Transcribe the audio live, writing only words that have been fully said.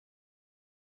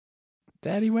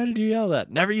Daddy, why did you yell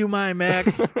that? Never you mind,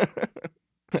 Max.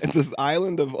 It's this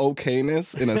island of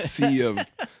okayness in a sea of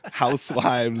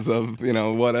housewives of,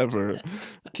 whatever.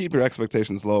 Keep your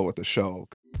expectations low with the show.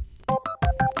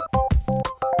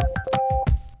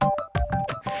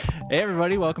 Hey,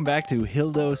 everybody. Welcome back to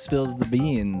Hildo Spills the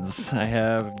Beans. I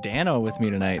have Dano with me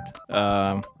tonight.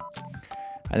 I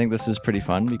think this is pretty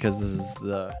fun because this is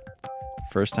the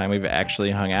first time we've actually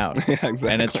hung out. Yeah, exactly.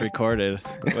 And it's recorded,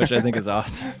 which I think is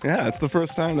awesome. Yeah, it's the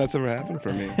first time that's ever happened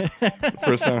for me.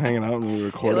 First time hanging out and we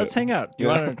record Let's hang out. You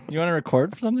want to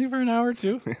record something for an hour or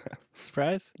two? Yeah.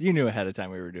 Surprise? You knew ahead of time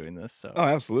we were doing this, so. Oh,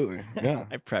 absolutely. Yeah.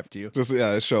 I prepped you. Just,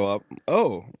 show up.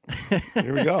 Oh,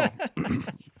 here we go.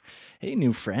 Hey,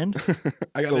 new friend.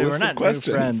 I got a list of questions.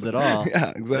 New friends at all.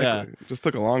 Yeah, exactly. Yeah. Just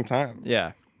took a long time.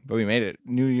 Yeah, but we made it.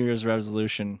 New Year's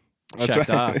resolution That's checked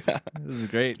right. off. Yeah. This is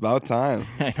great. About time.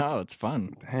 I know, it's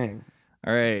fun. Dang.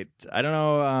 All right. I don't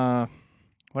know.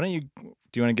 Why don't you, do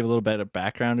you want to give a little bit of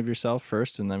background of yourself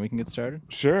first and then we can get started?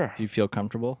 Sure. Do you feel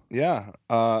comfortable? Yeah.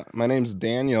 My name's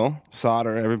Daniel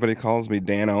Sauter. Everybody calls me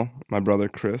Dano. My brother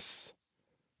Chris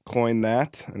coined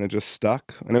that, and it just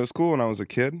stuck. And it was cool when I was a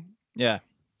kid. Yeah.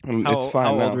 And How, it's fine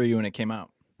how now. old were you when it came out?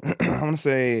 I'm going to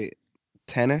say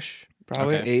 10-ish,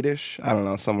 probably Okay. 8-ish. I don't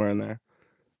know, somewhere in there.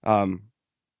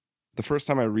 The first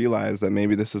time I realized that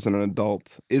maybe this isn't an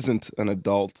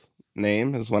adult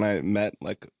name is when I met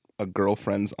like a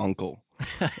girlfriend's uncle.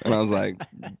 And I was like,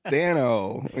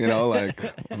 Dano,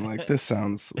 I'm like, this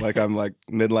sounds like I'm like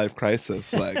midlife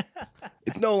crisis. Like,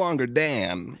 it's no longer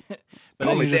Dan. But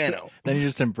Call then me you just- Dano. Then you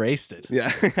just embraced it.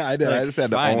 Yeah, I did. Like, I just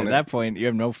had to fine, own at it. that point, you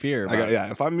have no fear. About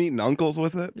it. If I'm meeting uncles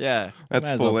with it, Yeah. That's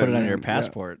might as well full put in, it on your man. Yeah.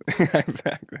 passport.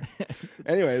 Exactly.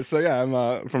 Anyway, so yeah,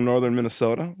 I'm from northern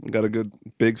Minnesota. Got a good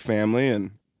big family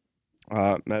and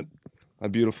met a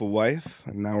beautiful wife,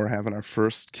 and now we're having our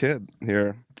first kid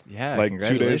here. Yeah, Like 2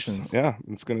 congratulations. days. Yeah,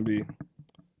 it's gonna be a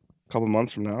couple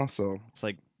months from now. So It's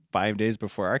like 5 days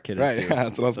before our kid right, is due. yeah,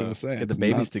 that's what I was So gonna say. Get the It's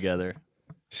babies nuts. together.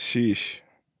 Sheesh.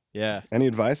 Yeah. Any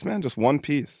advice, man? Just one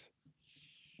piece.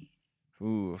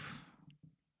 Ooh.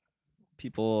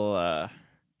 People,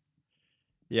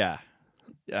 yeah.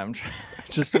 Yeah, I'm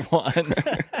just one.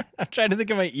 I'm trying to think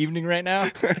of my evening right now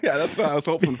Yeah, that's what I was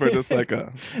hoping for. Just like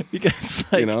a, because,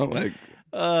 like,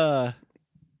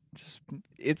 just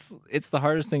it's the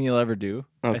hardest thing you'll ever do.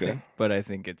 I Okay. think, but I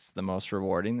think it's the most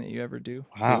rewarding that you ever do.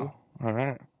 Wow. All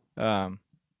right. Too.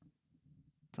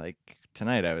 Like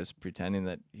tonight, I was pretending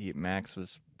that Max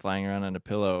was flying around on a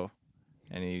pillow,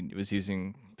 and he was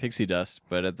using pixie dust.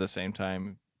 But at the same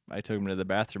time, I took him to the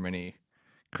bathroom, and he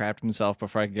crapped himself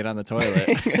before I could get on the toilet.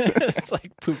 It's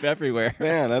like poop everywhere.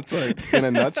 Man, that's like in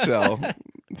a nutshell,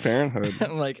 parenthood.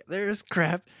 I'm like, there's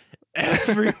crap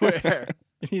everywhere.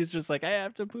 And he's just like, I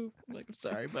have to poop. I'm like, I'm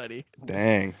sorry, buddy.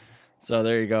 Dang. So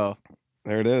there you go.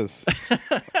 There it is.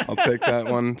 I'll take that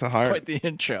one to heart. Quite the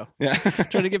intro. Yeah.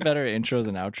 Try to get better at intros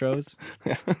and outros.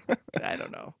 I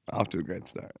don't know. Off to a great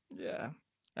start. Yeah.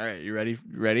 All right. You ready?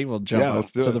 Ready? We'll jump. Yeah, on.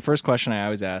 let's do So it. the first question I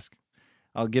always ask,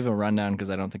 I'll give a rundown because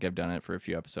I don't think I've done it for a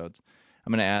few episodes.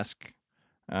 I'm going to ask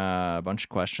a bunch of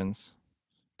questions.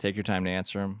 Take your time to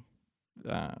answer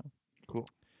them. Cool.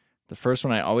 The first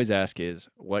one I always ask is,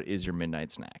 what is your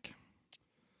midnight snack?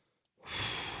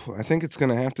 I think it's going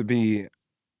to have to be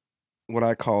what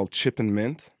I call chip and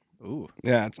mint. Ooh.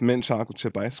 Yeah, it's mint chocolate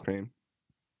chip ice cream.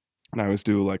 And I always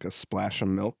do like a splash of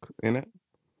milk in it.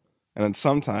 And then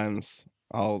sometimes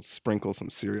I'll sprinkle some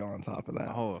cereal on top of that.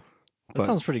 Oh, that But-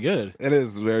 sounds pretty good. It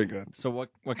is very good. So what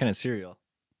kind of cereal?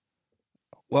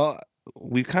 Well,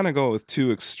 we kind of go with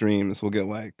two extremes. We'll get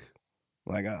like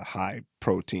a high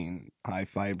protein, high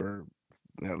fiber,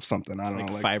 something. I don't Like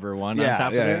know. Like Fiber One yeah, on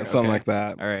top yeah, of it? something Okay. like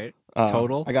that. All right. Uh,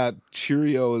 Total? I got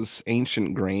Cheerios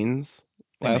Ancient Grains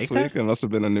They last make week. that? It must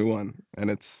have been a new one, and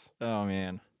it's Oh,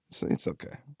 man.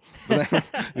 okay. But then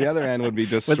the other end would be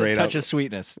just With a straight touch up. of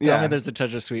sweetness. Tell me Yeah. there's a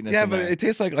touch of sweetness Yeah, in but there. it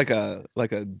tastes like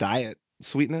a diet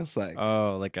sweetness, like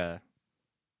Oh, like a...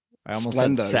 I almost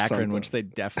Splenda or said saccharin, something. which they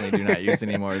definitely do not use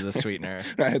anymore as a sweetener.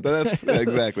 right. That's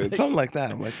exactly It's like- something like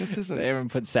that. I'm like, this isn't. They haven't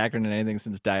put saccharin in anything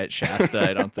since Diet Shasta,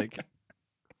 I don't think.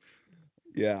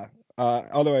 Yeah.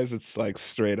 Otherwise, it's like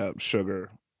straight up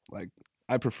sugar. Like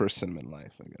I prefer cinnamon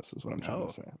life, I guess is what I'm trying Oh.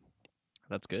 to say.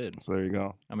 That's good. So there you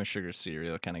go. I'm a sugar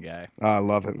cereal kind of guy. I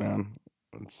love it, man.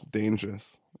 It's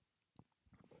dangerous.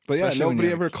 But Especially yeah, when nobody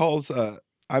you're- ever calls.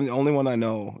 I'm the only one I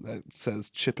know that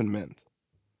says chip and mint.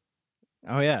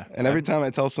 Oh, yeah. And every time I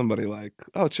tell somebody like,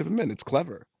 "Oh, chip and mint, it's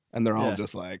clever," and they're all Yeah.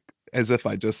 just like, as if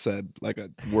I just said like a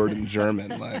word in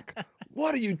German, like,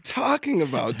 "What are you talking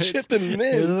about? Chip and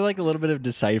There's mint?" like a little bit of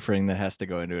deciphering that has to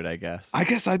go into it, I guess. I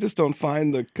guess I just don't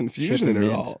find the confusion Chip in and it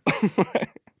mint. all.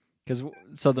 Because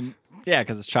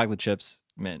it's chocolate chips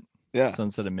mint. Yeah, So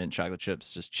instead of mint chocolate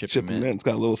chips, just chip, chip and and mint. mint. It's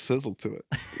got a little sizzle to it,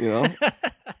 you know.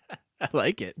 I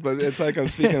like it. But it's like I'm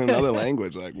speaking another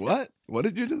language. Like, what? What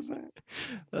did you just say?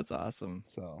 That's awesome.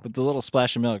 So With the little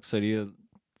splash of milk, so do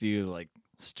you like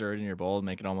stir it in your bowl and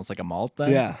make it almost like a malt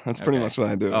then? yeah, that's pretty Okay. much what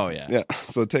I do. Oh, yeah. Yeah.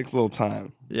 So it takes a little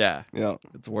time. Yeah. Yeah.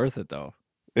 It's worth it though.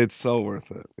 It's so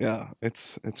worth it. Yeah.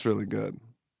 It's really good.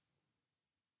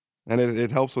 And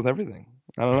it helps with everything.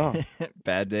 I don't know.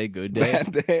 Bad day, good day.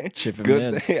 Bad day, Chip and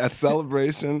good mint. day, a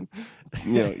celebration,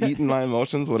 eating my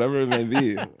emotions, whatever it may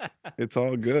be. It's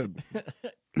all good.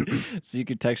 So you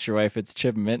could text your wife, it's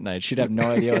chip and mint night. She'd have no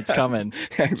idea what's coming.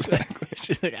 Exactly.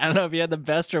 She's like, I don't know if he had the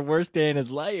best or worst day in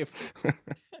his life.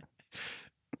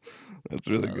 That's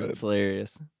really good. That's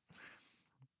hilarious.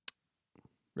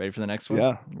 Ready for the next one?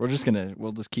 Yeah. We'll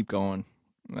just keep going.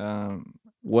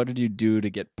 What did you do to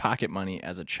get pocket money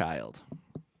as a child?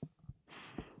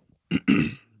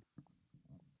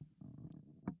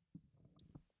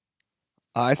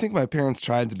 I think my parents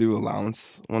tried to do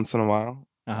allowance once in a while.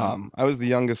 Uh-huh. I was the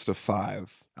youngest of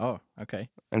 5. Oh, okay.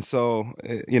 And so,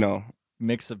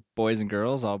 Mix of boys and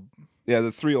girls. yeah,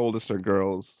 the 3 oldest are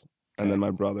girls, and Okay. then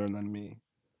my brother, and then me.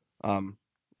 And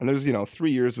there's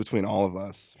 3 years between all of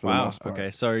us for the Wow. most part.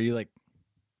 Okay. So are you like,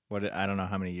 what? I don't know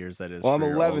how many years that is. Well, I'm for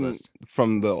your 11 oldest.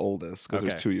 from the oldest because Okay.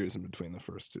 there's 2 years in between the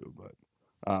first 2. But,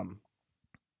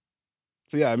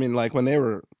 so yeah, I mean, like when they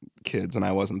were kids and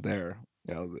I wasn't there,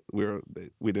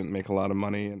 we didn't make a lot of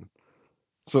money, and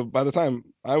so by the time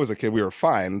I was a kid, we were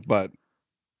fine. But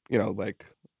like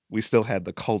we still had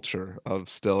the culture of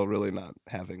still really not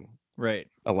having Right.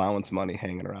 allowance money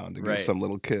hanging around to Right. give some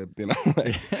little kid,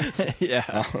 like,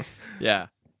 Yeah. Yeah.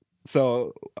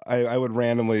 So I would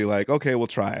randomly like, okay, we'll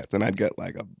try it, and I'd get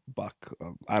like a buck.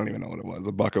 I don't even know what it was,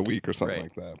 $1 a week or something Right.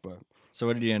 like that. But So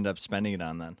what did you end up spending it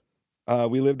on then?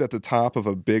 we lived at the top of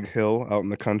a big hill out in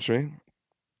the country,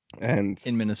 and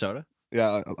In Minnesota?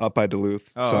 yeah, up by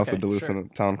Duluth, Oh, south okay, of Duluth, sure. in a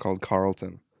town called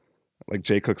Carlton. Like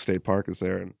Jay Cook State Park is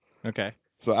there, and Okay.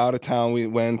 so out of town we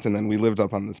went, and then we lived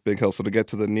up on this big hill. So to get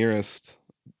to the nearest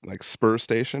like spur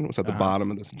station was at the Uh-huh.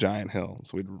 bottom of this giant hill.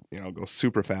 So we'd go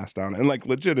super fast down, and like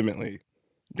legitimately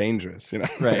dangerous,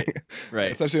 Right.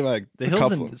 Right. Especially like The a hills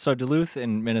couple. so Duluth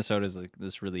in Minnesota is like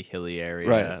this really hilly area.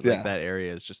 Right, Like yeah. that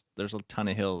area is just there's a ton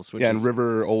of hills. Which Yeah, is,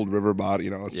 and old river body,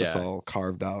 it's just Yeah. all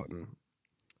carved out, and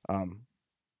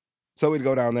so we'd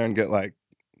go down there and get like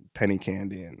penny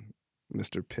candy and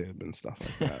Mr. Pibb and stuff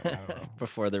like that. I don't know.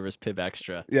 before there was Pib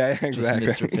Extra. Yeah, exactly.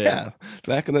 Mr. Pibb. Yeah,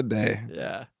 back in the day.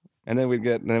 Yeah. And then we'd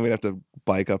have to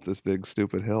bike up this big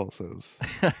stupid hill. So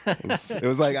it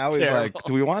was like I was like,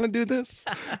 do we want to do this?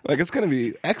 Like it's gonna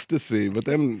be ecstasy, but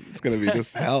then it's gonna be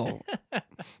just hell.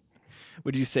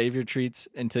 Would you save your treats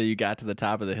until you got to the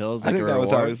top of the hills? I Like think a that was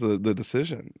reward? always the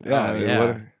decision. Yeah, Oh, I mean,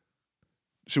 yeah.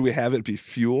 should we have it be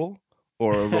fuel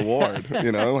or a reward?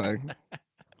 Like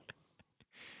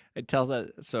I tell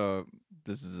that. So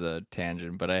this is a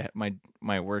tangent, but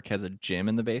my work has a gym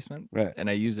in the basement, right. and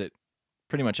I use it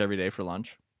pretty much every day for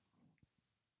lunch.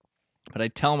 But I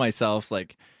tell myself,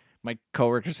 like, my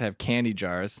coworkers have candy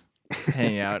jars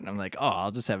hanging out, and I'm like, oh,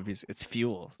 I'll just have a piece. It's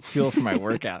fuel. It's fuel for my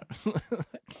workout.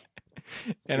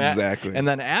 Exactly. And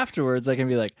then afterwards, I can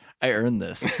be like, I earned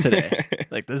this today.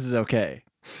 Like, this is okay.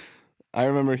 I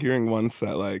remember hearing once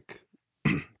that like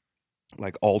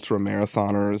ultra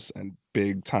marathoners and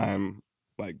big time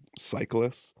like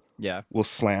cyclists Yeah. will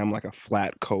slam like a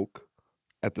flat Coke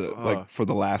at the Oh. like for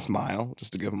the last mile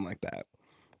just to give them like that.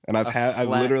 And I've A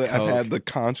flat Coke. had the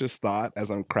conscious thought as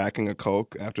I'm cracking a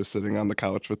Coke after sitting on the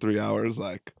couch for 3 hours,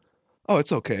 like, oh,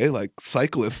 it's okay. Like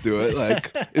cyclists do it.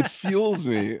 Like it fuels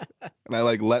me. And I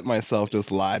like let myself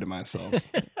just lie to myself.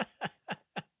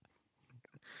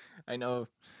 I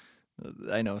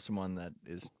know someone that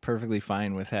is perfectly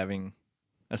fine with having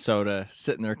a soda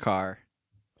sit in their car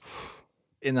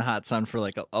in the hot sun for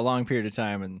like a long period of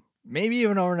time and maybe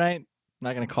even overnight. I'm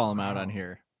not going to call them out on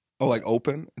here. Oh, like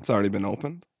open? It's already been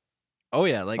opened? Oh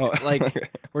yeah, like Oh, okay.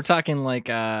 we're talking like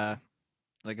a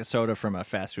soda from a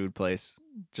fast food place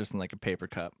just in like a paper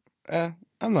cup. I'm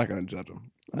not gonna judge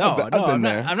him. No, I've no, been I'm not-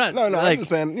 there. I'm not, No, like- I'm just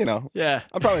saying. Yeah.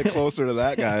 I'm probably closer to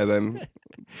that guy than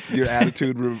your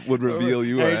attitude would reveal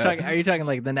you Are are. you at. talking are you talking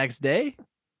like the next day?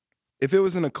 If it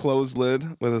was in a closed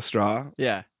lid with a straw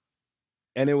Yeah.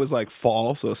 and it was like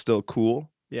fall, so it's still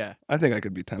cool, Yeah. I think I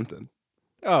could be tempted.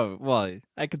 Oh, well,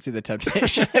 I could see the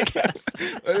temptation, I guess.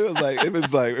 But it was like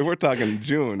if we're talking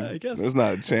June, I guess- there's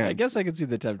not a chance. I guess I could see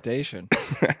the temptation.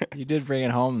 You did bring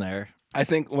it home there. I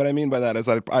think what I mean by that is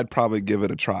I'd probably give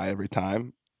it a try every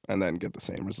time and then get the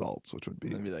same results, which would be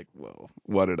I'd be like, whoa.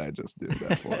 what did I just do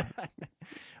that for?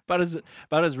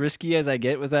 about as risky as I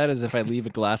get with that is if I leave a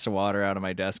glass of water out on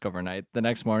my desk overnight. The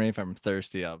next morning, if I'm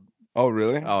thirsty, Oh,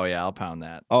 really? I'll pound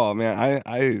that. Oh man,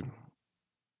 I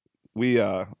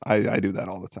do that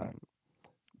all the time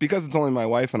because it's only my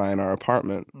wife and I in our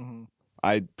apartment. Mm-hmm.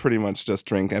 I pretty much just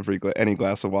drink any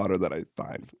glass of water that I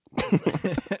find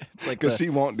It's like because she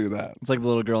won't do that. It's like the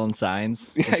little girl in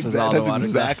Signs. Yeah, Just with all the exactly. That's water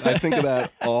exactly. I think of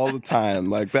that all the time.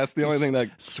 Like that's the only thing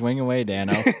that. Swing away,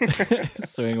 Dano.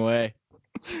 Swing away.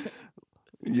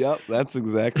 Yep, that's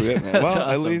exactly it, man. That's Well, at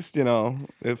awesome. least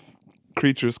if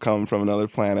creatures come from another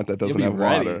planet that doesn't You'll have be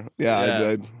ready. water, yeah. Yeah.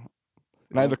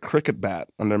 And I have a cricket bat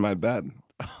under my bed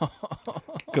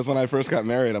because when I first got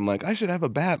married, I'm like, I should have a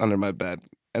bat under my bed,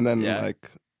 and then Yeah. like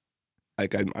I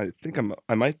think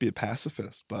I might be a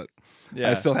pacifist, but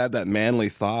Yeah. I still had that manly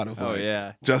thought of Oh like,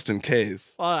 yeah. just in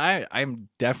case. Well, I'm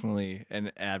definitely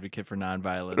an advocate for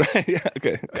nonviolence, Right? Yeah.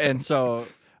 Okay. and so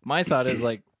my thought is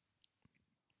like,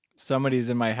 somebody's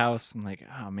in my house. I'm like,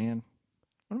 oh man,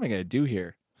 what am I gonna do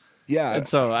here? Yeah. And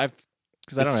so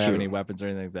because I don't It's have true. any weapons or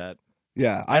anything like that.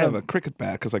 Yeah. I have a cricket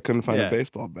bat because I couldn't find Yeah. a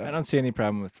baseball I bat. don't see any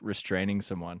problem with restraining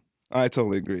someone. I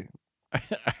totally agree. All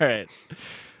right.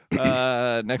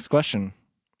 Next question.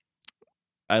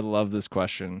 I love this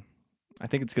question. I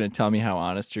think it's going to tell me how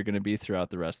honest you're going to be throughout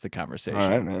the rest of the conversation. All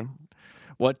right, man.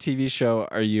 What TV show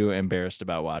are you embarrassed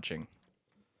about watching?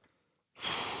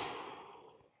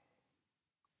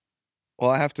 Well,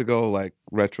 I have to go like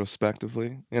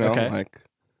retrospectively, Okay. like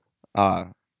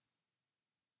I'm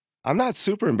not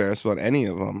super embarrassed about any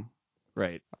of them.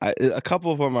 Right. A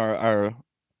couple of them are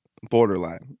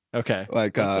borderline. Okay.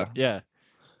 Like yeah.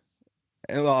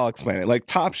 and I'll explain it. Like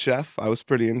Top Chef, I was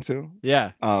pretty into.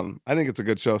 Yeah. I think it's a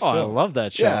good show Oh, still. I love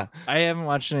that show. Yeah. I haven't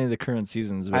watched any of the current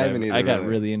seasons, but I haven't either, I got really.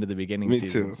 really into the beginning Me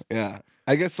seasons. too. Yeah.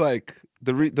 I guess like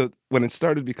the when it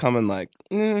started becoming like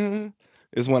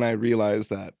is when I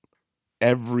realized that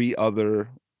every other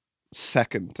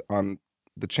second on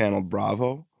the channel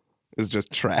Bravo is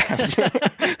just trash.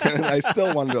 And I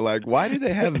still wonder like why do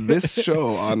they have this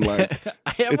show on like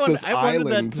it's this I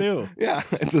wondered island that too. Yeah,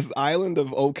 it's this island of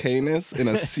okayness in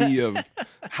a sea of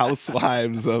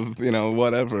housewives of,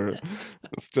 whatever.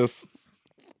 It's just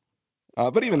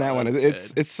but even that one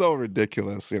that's it's so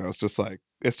ridiculous,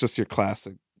 it's just your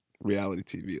classic reality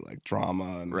TV like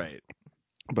drama and Right.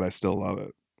 but I still love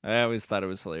it. I always thought it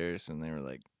was hilarious when they were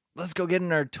like, let's go get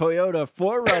in our Toyota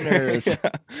 4Runners.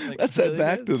 Yeah. Like, Let's really, head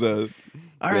back guys? to the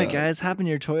All right, guys, hop in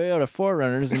your Toyota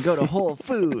 4Runners and go to Whole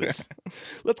Foods.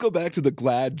 let's go back to the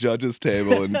Glad judges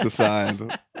table and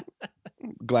decide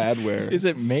Gladware. Is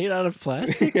it made out of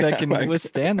plastic that can like-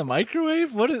 withstand the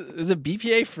microwave? What is it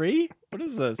BPA free? What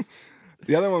is this?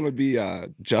 The other one would be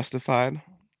Justified.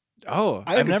 Oh,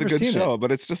 I think I've it's never a good seen show, it.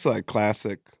 but it's just like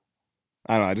classic.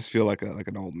 I don't know. I just feel like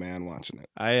an old man watching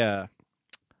it.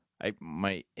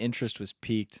 My interest was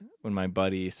piqued when my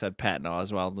buddy said Patton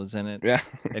Oswalt was in it, Yeah,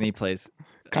 and he plays.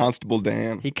 Constable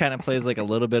Dan. He kind of plays like a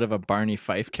little bit of a Barney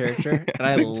Fife character, and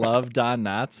I Big time. love Don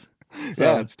Knotts. So,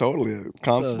 Yeah, it's totally a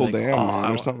Constable like, Dan, oh, man, I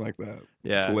or wa- something like that.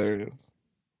 It's yeah. hilarious.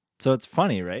 So it's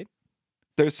funny, right?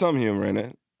 There's some humor in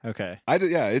it. Okay.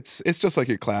 Yeah, it's just like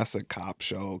your classic cop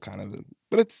show kind of,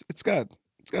 but it's got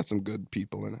some good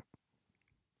people in it.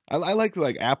 I like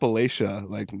Appalachia.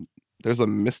 Like there's a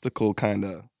mystical kind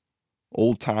of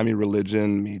old timey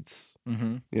religion meets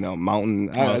Mm-hmm. mountain.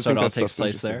 Oh, I so think it all that takes stuff's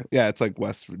place interesting. there? Yeah, it's like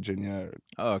West Virginia or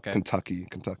Oh, okay. Kentucky.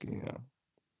 Yeah,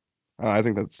 I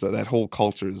think that's that whole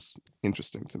culture is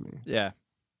interesting to me. Yeah.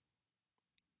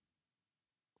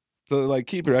 So like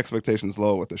keep your expectations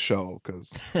low with the show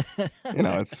because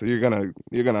it's you're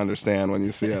gonna understand when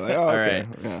you see it. Like, oh, All okay, right.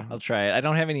 yeah, I'll try it. I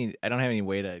don't have any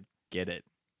way to get it.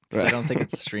 'Cause I Right. don't think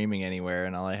it's streaming anywhere,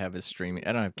 and all I have is streaming.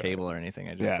 I don't have cable or anything.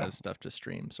 I just Yeah. have stuff to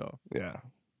stream. So yeah.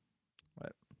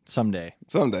 someday,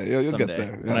 Someday you'll someday, get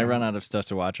there. when I yeah. run out of stuff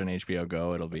to watch on HBO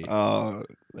Go, it'll be Oh,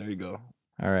 there you go.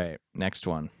 all right. Next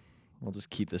one. We'll just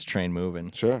keep this train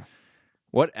moving. Sure.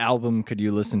 What album could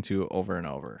you listen to over and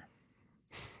over?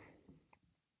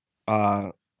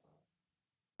 I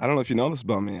don't know if you know this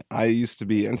about me. I used to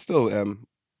be and still am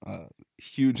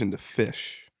huge into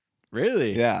Fish.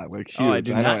 Really? Yeah, like huge. Oh, I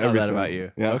do not know that everything. about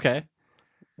you. Yeah. Okay.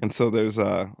 And so there's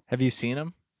Have you seen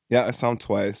them? yeah, I saw him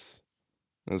twice.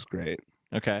 It was great.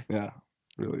 Okay. Yeah,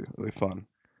 really, really fun.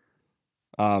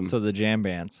 So the jam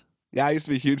bands. Yeah, I used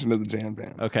to be huge into the jam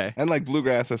bands. Okay. And like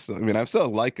bluegrass, I still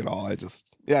like it all.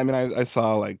 I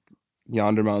saw like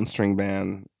Yonder Mountain String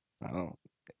Band, I don't know,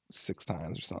 6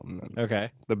 times or something. And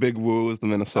Okay. the Big Woo is the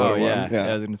Minnesota Oh yeah. one.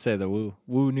 I was gonna say the Woo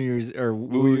New Year's or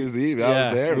Woo Year's Eve. I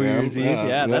was there, Woo man. Year's Eve.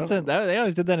 Yeah, yeah. they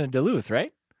always did that in Duluth,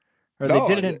 right? Or No,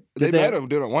 they didn't. they Did might have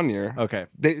done it one year. Okay.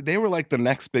 They were like the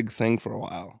next big thing for a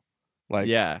while. Like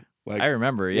Yeah. like I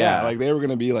remember. yeah, Yeah. like they were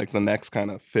gonna be like the next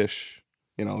kind of fish,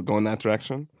 going that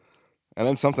direction. And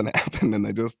then something happened and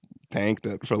they just tanked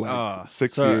it for like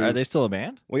 6 so years. are they still a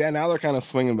band? Well, yeah, now they're kind of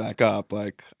swinging back up.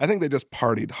 Like I think they just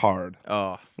partied hard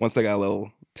Oh. once they got a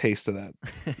little taste of that,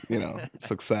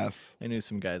 success. I knew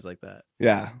some guys like that.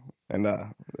 Yeah, and they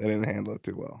didn't handle it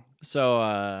too well. So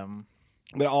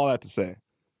But all that to say,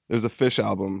 there's a Fish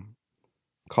album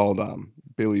called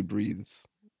Billy Breathes,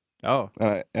 oh,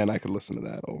 and I could listen to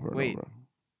that over and Wait. over.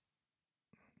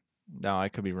 no, I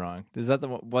could be wrong. Is that the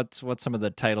what's some of the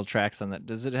title tracks on that?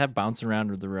 Does it have Bouncing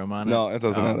Around with the Room on it? No, it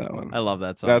doesn't Oh, have that one. I love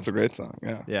that song. That's a great song.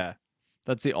 Yeah. Yeah.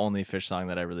 That's the only Fish song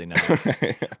that I really know.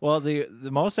 Well, the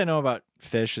most I know about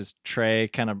Fish is Trey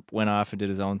kind of went off and did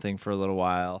his own thing for a little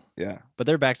while. Yeah. But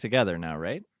they're back together now,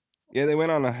 right? Yeah, they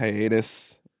went on a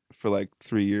hiatus for like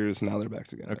 3 years. Now they're back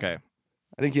together. Okay.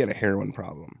 I think he had a heroin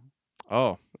problem,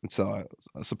 Oh. and so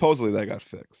supposedly that got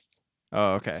fixed.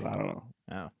 Oh, okay. So I don't know.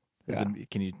 Oh. Yeah.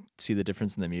 Can you see the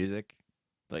difference in the music?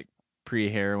 Like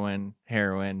pre-heroin,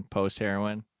 heroin,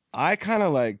 post-heroin? I kind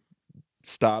of like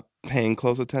stopped paying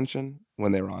close attention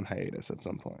when they were on hiatus at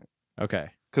some point. Okay.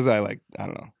 Because I don't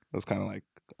know. It was kind of like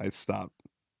I stopped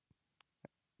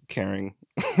caring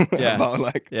Yeah. about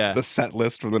like Yeah. the set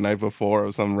list from the night before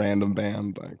of some random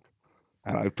band. Like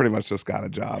I pretty much just got a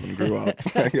job and grew up.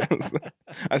 I guess.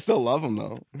 I still love them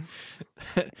though.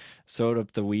 Sewed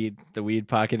up the weed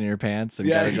pocket in your pants and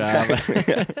Yeah, got a exactly.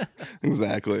 job. Yeah.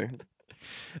 Exactly.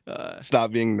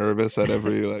 Stop being nervous at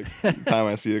every like time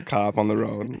I see a cop on the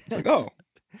road. It's like, oh,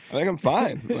 I think I'm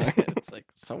fine. It's like,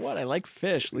 so what? I like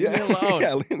Fish. Leave yeah, me alone.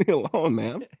 yeah, leave me alone,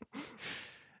 man.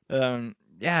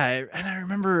 Yeah, and I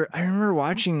remember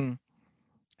watching,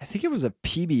 I think it was a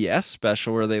PBS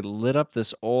special where they lit up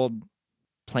this old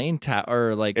plane tower,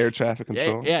 or like Air traffic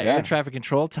control. air traffic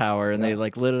control tower, and they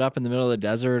like lit it up in the middle of the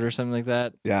desert or something like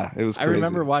that. Yeah, it was I crazy.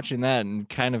 remember watching that and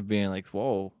kind of being like,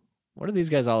 whoa, what are these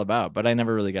guys all about? But I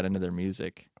never really got into their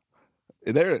music.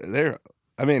 They're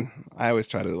I mean, I always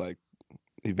try to like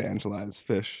evangelize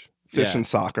Fish Yeah. and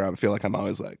soccer. I feel like I'm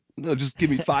always like, no, just give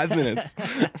me 5 minutes.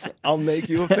 I'll make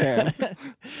you a fan.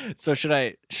 So should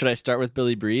I start with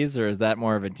Billy Breeze, or is that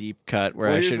more of a deep cut where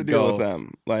Well, I here's the should deal go with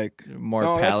them. Like, more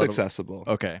no, that's palatable? accessible.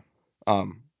 Okay.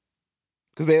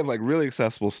 Because they have like really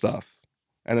accessible stuff,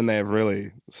 and then they have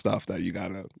really stuff that you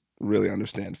gotta really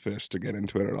understand Fish to get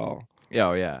into it at all. Yeah,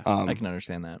 oh yeah, Um, I can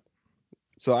understand that.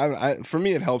 So I for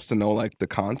me, it helps to know like the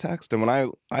context. And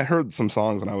when I heard some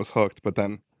songs and I was hooked, but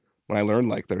then when I learned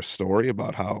like their story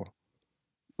about how,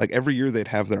 like every year they'd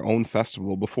have their own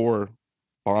festival before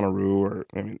Bonnaroo, or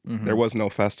I mean, there was no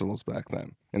festivals back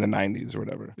then in the '90s or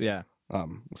whatever. Yeah.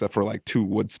 Except for like 2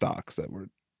 Woodstocks that were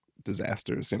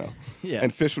disasters, Yeah.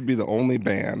 And Fish would be the only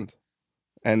band,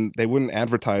 and they wouldn't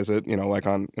advertise it, like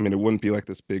on. I mean, it wouldn't be like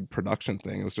this big production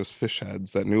thing. It was just Fish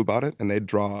heads that knew about it, and they'd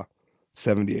draw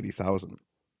 70, 80,000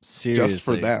 Seriously. just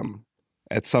for them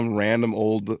at some random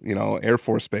old, Air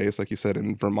Force base, like you said,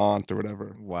 in Vermont or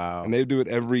whatever. Wow. And they do it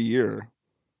every year,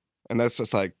 and that's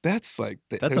just like there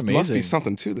amazing. must be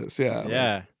something to this. Yeah.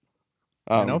 Yeah.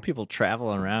 I know people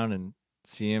travel around and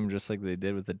see him just like they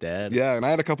did with the Dead. Yeah, and I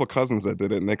had a couple cousins that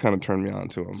did it, and they kind of turned me on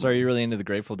to them. So are you really into the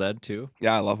Grateful Dead too?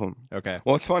 Yeah, I love them. Okay.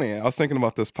 Well, it's funny. I was thinking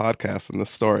about this podcast and this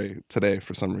story today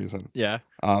for some reason. Yeah.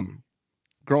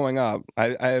 Growing up,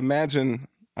 I imagine,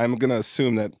 I'm going to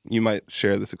assume that you might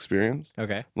share this experience.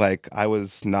 Okay. Like, I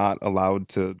was not allowed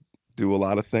to do a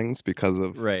lot of things because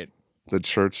of Right. the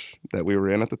church that we were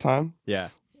in at the time. Yeah.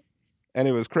 And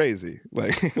it was crazy.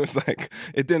 Like, it was like,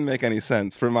 it didn't make any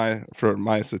sense for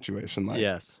my situation. Like,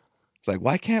 Yes. it's like,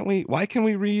 why can we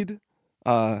read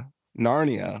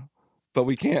Narnia, but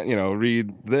we can't,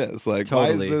 read this? Like,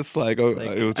 Totally. why is this like,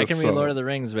 it was just I can read Lord of the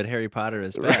Rings, but Harry Potter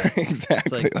is bad. Right,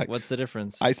 exactly. It's like, what's the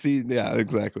difference? I see. Yeah,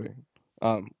 exactly.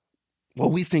 Well,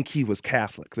 we think he was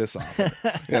Catholic, this author,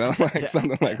 Yeah,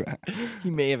 something like that. He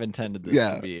may have intended this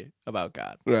to be about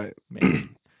God. Right. Maybe.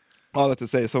 All that to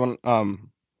say, so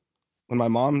when my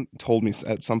mom told me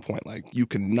at some point, like, you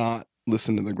could not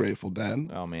listen to the Grateful Dead,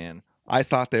 Oh man. I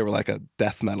thought they were like a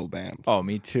death metal band. Oh,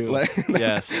 me too. Like,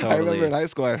 Yes, I remember totally. in high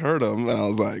school I heard them, and I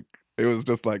was like, it was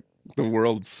just like the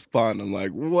world spun. I'm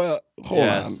like, what? Hold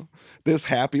Yes. on. This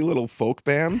happy little folk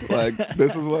band, like,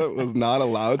 this is what was not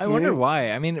allowed to I wonder me?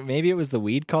 why. I mean, maybe it was the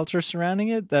weed culture surrounding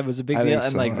it that was a big I deal, think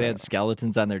and so, like they had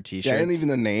skeletons on their T-shirts. Yeah, and even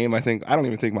the name, I don't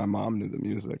even think my mom knew the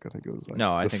music. I think it was like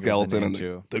No, I the think it was the skeleton name and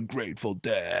too. the Grateful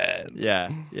Dead. Yeah,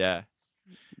 yeah.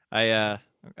 I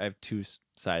have 2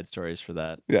 side stories for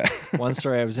that. Yeah. One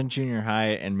story, I was in junior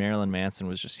high and Marilyn Manson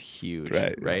was just huge,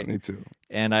 Right. right? Yeah, me too.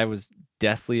 And I was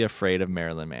deathly afraid of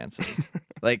Marilyn Manson.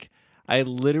 Like, I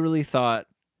literally thought,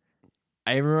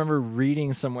 I remember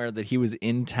reading somewhere that he was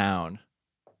in town,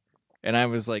 and I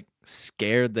was like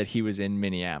scared that he was in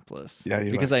Minneapolis. Yeah,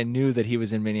 you're because like, I knew that he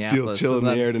was in feel Minneapolis. chill So in the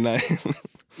then- air tonight.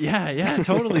 Yeah,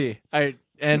 totally.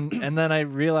 And then I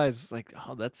realized, like,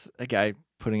 oh, that's a guy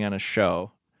putting on a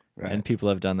show, Right. and people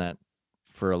have done that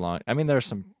for a long. I mean, there are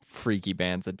some freaky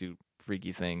bands that do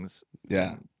freaky things.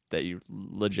 Yeah. That you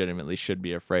legitimately should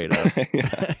be afraid of.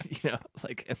 Yeah. You know,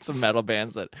 like, and some metal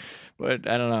bands that, but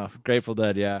I don't know. Grateful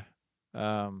Dead, yeah.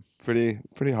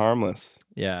 Pretty harmless.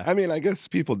 Yeah. I mean, I guess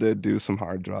people did do some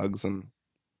hard drugs, and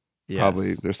Yes.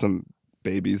 probably there's some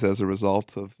babies as a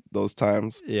result of those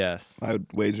times. Yes. I would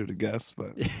wager to guess,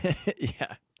 but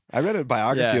Yeah. I read a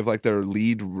biography Yeah. of like their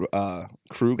lead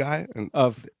crew guy and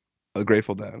Of a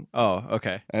Grateful Dead, oh,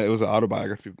 okay. and it was an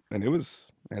autobiography, and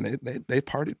they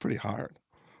partied pretty hard.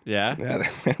 Yeah. Yeah,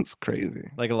 that's crazy.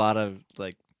 Like a lot of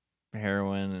like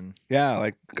heroin and Yeah,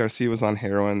 like Garcia was on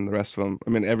heroin. The rest of them, I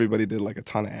mean, everybody did like a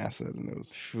ton of acid, and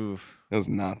oof. it was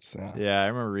nuts. Yeah. Yeah, I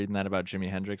remember reading that about Jimi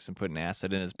Hendrix and putting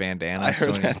acid in his bandana. I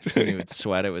heard so that so when he too. would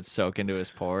sweat, it would soak into his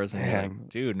pores. And you're like, Man.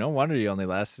 dude, no wonder he only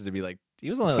lasted to be like, he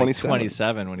was only like 27.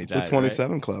 27 when he It's died. the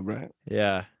 27 Club, right? Right?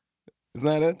 Yeah. Isn't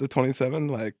that it? The 27,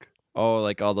 like Oh,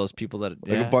 like all those people that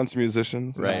a bunch of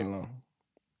musicians. Right. I don't know.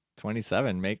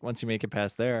 27. Once you make it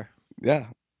past there, Yeah.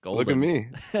 golden. Look at me.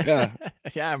 Yeah.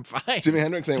 Yeah, I'm fine. Jimi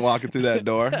Hendrix ain't walking through that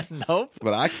door, Nope.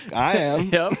 but I am.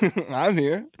 Yep. I'm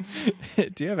here.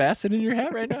 Do you have acid in your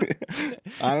hat right now?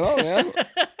 I don't know, man.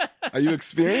 Are you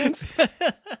experienced?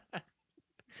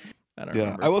 I don't Yeah.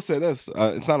 remember. I will say this.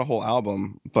 It's not a whole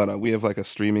album, but we have like a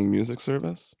streaming music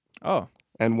service. Oh,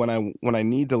 And when I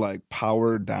need to like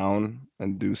power down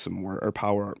and do some work or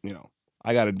power,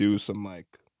 I got to do some like,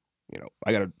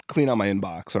 I got to clean out my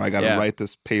inbox or I got to Yeah. write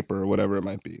this paper or whatever it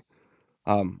might be.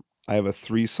 I have a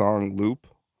 3-song loop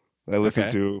that I listen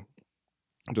Okay. to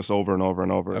just over and over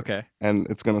and over. okay. And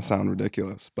it's going to sound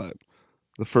ridiculous, but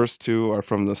the first 2 are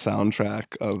from the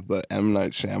soundtrack of the M.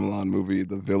 Night Shyamalan movie,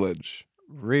 The Village.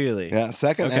 Really? Yeah.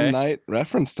 Second Okay. M. Night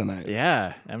reference tonight.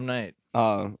 Yeah. M. Night.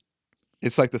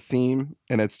 It's like the theme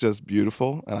and it's just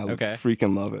beautiful. And I Okay.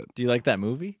 freaking love it. Do you like that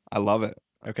movie? I love it.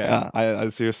 Okay. Yeah, I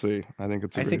seriously, I think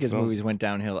it's a I great think his film. movies went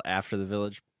downhill after The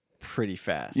Village pretty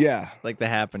fast. Yeah, Like The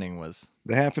Happening was,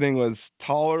 The Happening was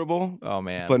tolerable, oh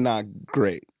man. but not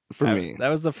great for I- me. That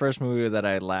was the first movie that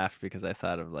I laughed because I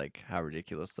thought of like how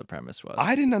ridiculous the premise was.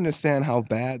 I didn't understand how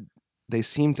bad they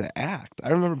seemed to act. I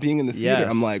remember being in the theater. Yes.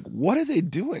 I'm like, what are they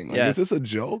doing? Like, Yes. is this a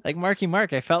joke? Like Marky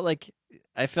Mark, I felt like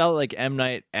M.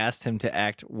 Night asked him to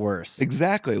act worse.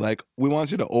 Exactly. Like, we want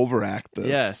you to overact this.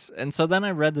 Yes, and so then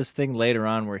I read this thing later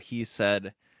on where he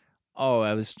said, "Oh,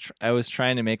 I was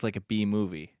trying to make like a B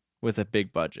movie with a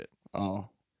big budget, Oh,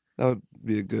 that would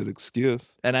be a good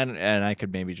excuse. and I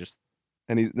could maybe just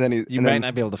And you and might then,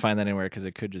 not be able to find that anywhere because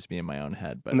it could just be in my own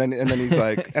head, but and then he's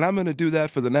like, and I'm going to do that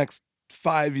for the next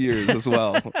 5 years as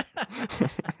well.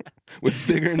 With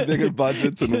bigger and bigger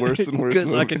budgets and worse and worse. Good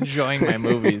luck movies. enjoying my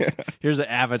movies. Here's an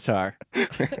Avatar.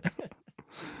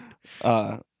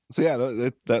 So yeah,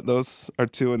 those are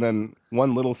 2, and then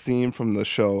one little theme from the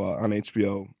show on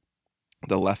HBO,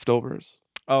 The Leftovers.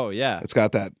 Oh yeah, It's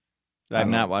got that. I I've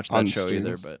don't not know, watched on that show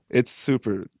either, streams. but It's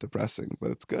super depressing,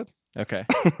 but it's good. okay,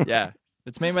 yeah,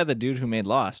 it's made by the dude who made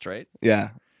Lost, right? Yeah,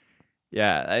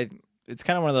 Yeah, it's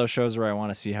kind of one of those shows where I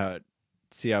want to see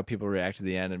how people react to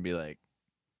the end and be like,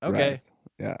 okay, right.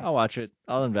 Yeah, I'll watch it.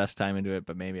 I'll invest time into it,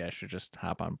 but maybe I should just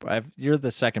hop on. You're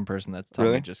the second person that's told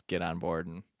Really? me just get on board,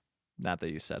 and not that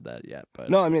you said that yet, but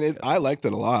no, I mean, guess. I liked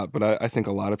it a lot, but I think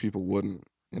a lot of people wouldn't,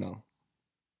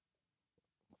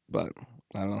 But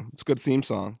I don't know. It's a good theme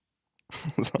song.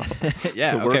 So, yeah.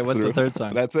 to Okay, work what's the through. third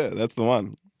song? That's it. That's the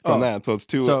one from Oh, that. So it's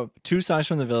 2. So 2 songs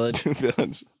from The Village 2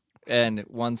 Village. and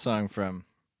 1 song from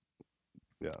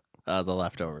Yeah. The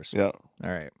Leftovers. Yeah,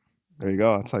 All right, there you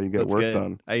go. That's how you get that's work good.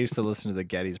 done. I used to listen to the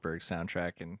Gettysburg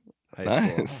soundtrack in high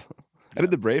school. Nice. I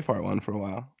did the Braveheart one for a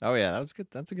while. Oh yeah, that was good.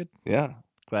 That's a good Yeah.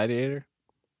 Gladiator.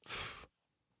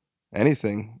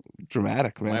 Anything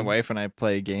dramatic, man. My wife and I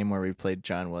play a game where we played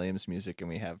John Williams music and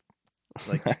we have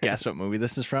like guess what movie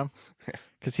this is from,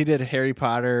 because he did Harry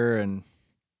Potter and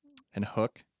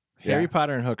Hook. Harry Yeah.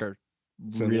 Potter and Hook are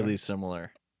Similar. really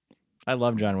similar. I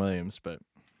love John Williams, but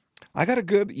I got a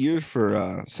good ear for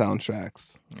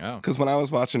soundtracks oh because when I was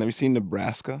watching, have you seen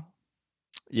Nebraska?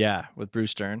 yeah, with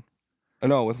Bruce Dern. Oh,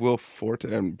 no, with Will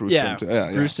Forte and Bruce. Yeah, Dern too.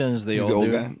 Yeah, Bruce Dern's the He's old the old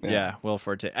dude. guy? Yeah. Yeah. Will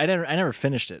Forte. I never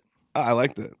finished it. I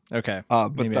liked it. Okay,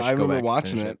 But Maybe I I should go remember back and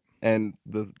watching finish it, and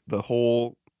the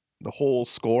whole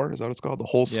score, is that what it's called? The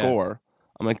whole Yeah. score.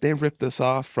 I'm like, they ripped this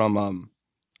off from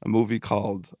a movie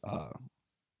called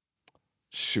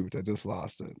Shoot, I just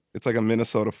lost it. It's like a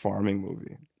Minnesota farming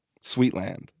movie,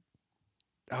 Sweetland,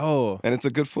 Oh, and it's a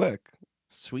good flick.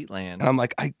 Sweetland. And I'm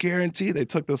like, I guarantee they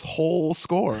took this whole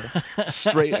score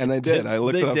straight, and they did. I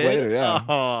looked They it up did? later. Yeah,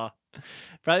 Oh,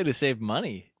 probably to save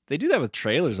money. They do that with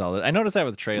trailers all the. I noticed that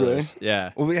with trailers.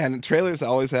 Yeah. Well, yeah, and trailers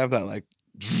always have that like,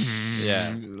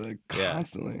 Yeah. like Yeah.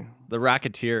 constantly. The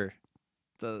Rocketeer.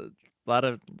 The lot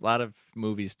of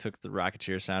movies took the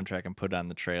Rocketeer soundtrack and put it on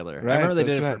the trailer. Right, I remember they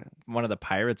that's did it right. for one of the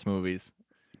Pirates movies.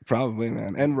 Probably,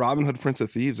 man. And Robin Hood, Prince of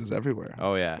Thieves is everywhere.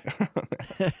 Oh yeah.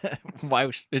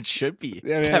 Why it should be.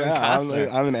 Yeah, Kevin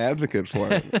Costner. I'm an advocate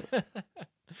for it.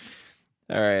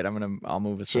 All right, I'll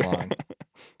move us along.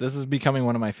 This is becoming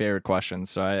one of my favorite questions,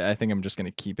 so I think I'm just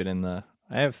gonna keep it in the.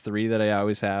 I have 3 that I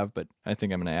always have, but I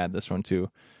think I'm gonna add this one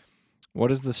too.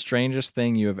 What is the strangest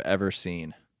thing you have ever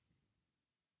seen?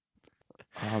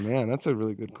 Oh man, that's a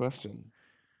really good question.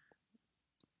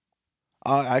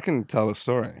 I can tell the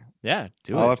story. Yeah,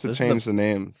 do it. I'll have to This is change the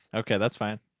names. Okay, that's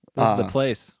fine. This is the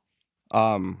place.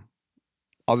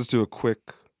 I'll just do a quick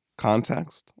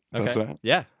context. If Okay. That's right.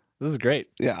 Yeah, this is great.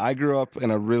 Yeah, I grew up in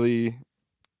a really,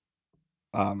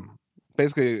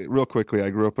 basically, real quickly, I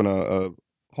grew up in a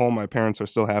home. My parents are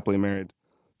still happily married.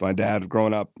 My dad,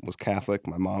 growing up, was Catholic.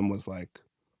 My mom was like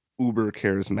uber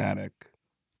charismatic,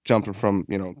 jumping from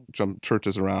jump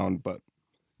churches around, but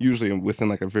usually within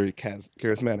like a very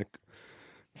charismatic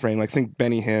frame. Like think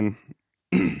Benny Hinn.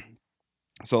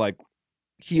 So like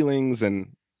healings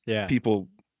and Yeah. people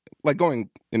like going,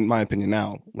 in my opinion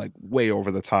now, like way over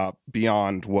the top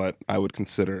beyond what I would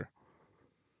consider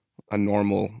a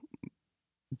normal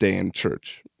day in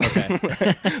church. Okay.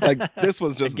 Like this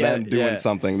was just I get them it, doing yeah.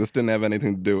 something. This didn't have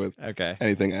anything to do with Okay.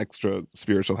 anything extra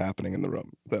spiritual happening in the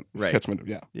room. That Right. catch me,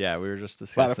 yeah. Yeah, we were just lot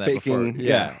discussing of that faking, before.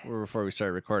 yeah. Before we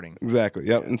started recording. Exactly.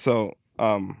 Yep. Yeah. And so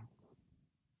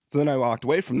then I walked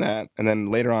away from that, and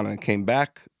then later on I came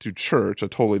back to church, a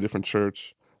totally different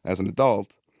church as an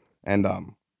adult, and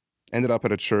ended up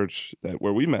at a church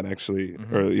where we met actually,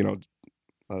 Mhm.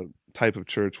 or a type of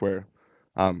church where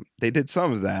they did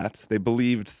some of that. They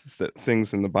believed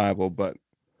things in the Bible, but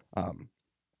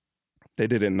they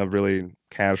did it in a really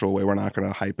casual way. We're not going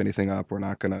to hype anything up. We're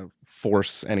not going to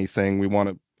force anything. We want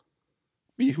to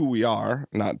be who we are,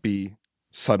 not be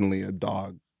suddenly a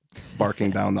dog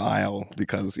barking down the aisle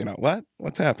because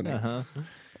what's happening. Uh-huh.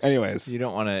 Anyways, You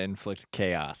don't want to inflict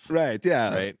chaos. right,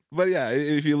 yeah, Right. But yeah,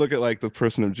 if you look at like the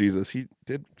person of Jesus, he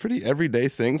did pretty everyday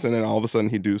things, and then all of a sudden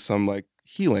he'd do some like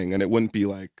healing, and it wouldn't be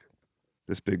like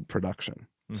this big production.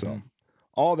 So Mhm.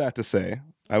 all that to say,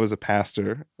 I was a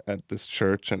pastor at this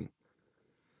church, and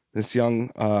this young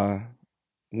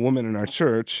woman in our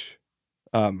church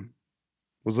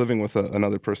was living with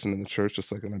another person in the church,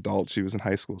 just like an adult. She was in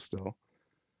high school still.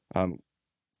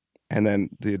 And then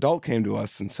the adult came to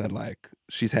us and said, like,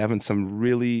 she's having some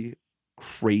really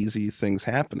crazy things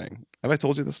happening. Have I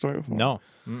told you this story before? No.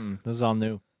 This is all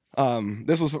new.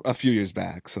 This was a few years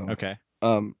back. So, Okay.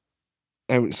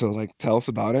 and so like, tell us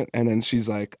about it. And then she's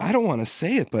like, I don't want to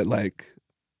say it, but like,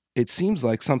 it seems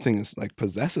like something is like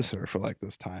possesses her for like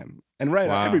this time. And right,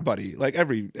 Wow. everybody, like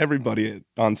everybody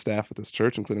on staff at this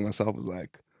church, including myself, was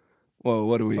like, well,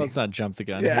 what do we? Let's not jump the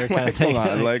gun Yeah, here. Kind like, of thing. come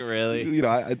on, like, really?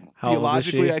 I How old is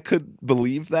she? theologically I could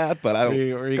believe that, but I don't.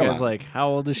 Were you come guys on. like, how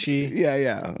old is she?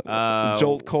 Yeah.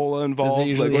 Jolt Cola involved. Does it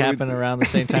usually like, what do we happen do? around the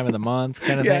same time of the month,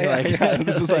 kind of Yeah, thing? yeah.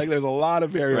 It's just like there's a lot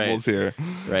of variables here.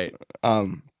 Right.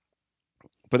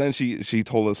 But then she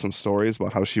told us some stories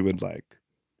about how she would like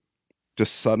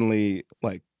just suddenly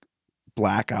like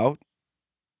black out,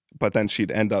 but then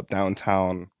she'd end up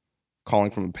downtown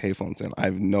calling from a payphone saying, "I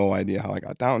have no idea how I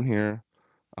got down here.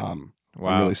 I'm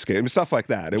Wow. really scared." I mean, stuff like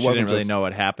that. It She wasn't didn't really just, know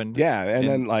what happened. Yeah, and And-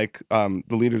 then like the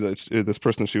leader this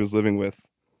person that she was living with,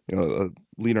 a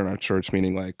leader in our church,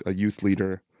 meaning like a youth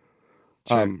leader.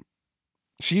 Sure.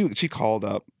 She called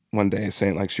up one day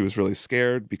saying like she was really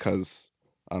scared because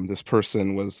this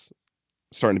person was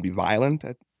starting to be violent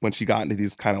when she got into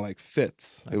these kind of like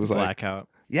fits. Like it was the like, blackout.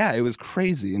 yeah, it was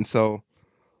crazy. And so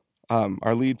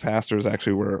our lead pastors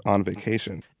actually were on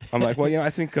vacation. I'm like, well, I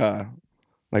think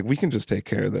like we can just take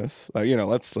care of this.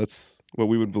 Let's what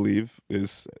we would believe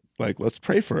is like, let's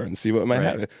pray for her and see what might Right.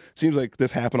 happen. Seems like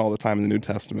this happened all the time in the New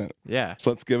Testament. Yeah. So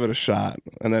let's give it a shot.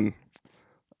 And then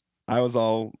I was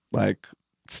all like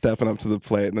stepping up to the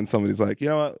plate. And then somebody's like, you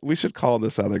know what? We should call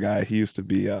this other guy. He used to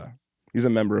be, he's a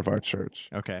member of our church.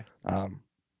 Okay.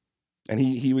 And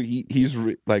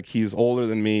he's older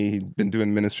than me. He'd been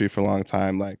doing ministry for a long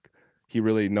time. Like he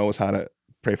really knows how to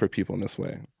pray for people in this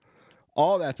way.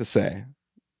 All that to say,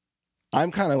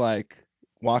 I'm kind of like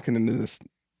walking into this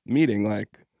meeting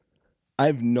like, I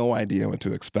have no idea what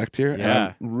to expect here. And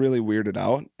Yeah. I'm really weirded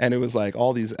out. And it was like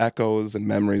all these echoes and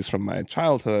memories from my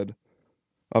childhood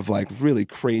of like really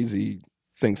crazy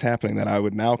things happening that I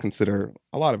would now consider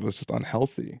a lot of it was just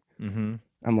unhealthy. Mm-hmm.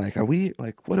 I'm like, are we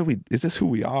like, what are we, is this who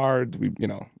we are? Do we,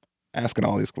 asking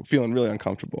all these, feeling really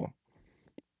uncomfortable.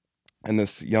 And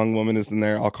this young woman is in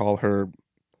there. I'll call her,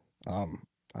 I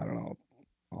don't know,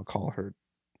 I'll call her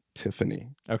Tiffany.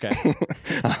 Okay.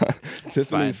 Tiffany's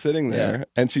fine. sitting there,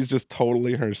 and she's just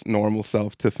totally her normal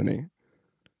self, Tiffany.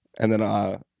 And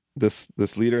then this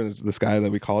leader, this guy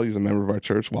that we call, he's a member of our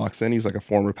church, walks in. He's like a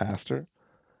former pastor,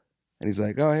 and he's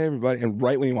like, "Oh, hey, everybody!" And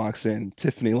right when he walks in,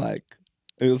 Tiffany, like,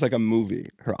 it was like a movie.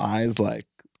 Her eyes like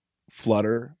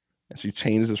flutter, and she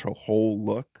changes her whole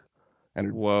look, and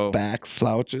her Whoa. back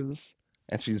slouches,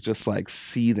 and she's just like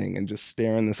seething and just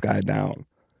staring this guy down.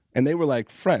 And they were like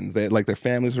friends. They like their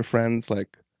families were friends.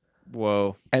 Like,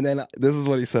 Whoa. and then this is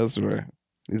what he says to her.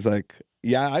 He's like,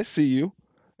 "Yeah, I see you,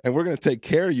 and we're gonna take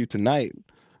care of you tonight.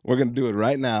 We're gonna do it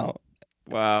right now."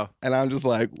 Wow. And I'm just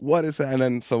like, "What is that?" And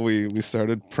then so we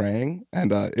started praying,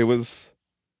 and it was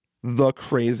the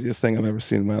craziest thing I've ever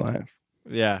seen in my life.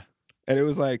 Yeah. And it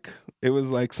was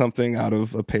like something out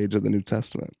of a page of the New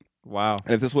Testament. Wow.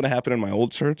 And if this would have happened in my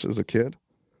old church as a kid,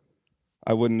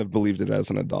 I wouldn't have believed it as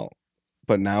an adult.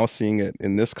 But now seeing it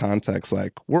in this context,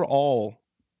 like we're all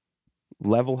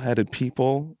level-headed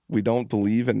people. We don't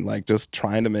believe in like just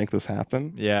trying to make this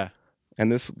happen. Yeah.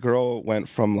 And this girl went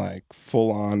from like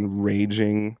full-on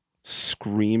raging,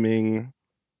 screaming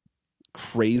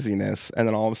craziness, and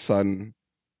then all of a sudden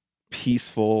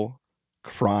peaceful,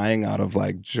 crying out of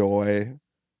like joy.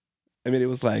 I mean, it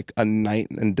was like a night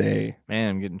and day. Man,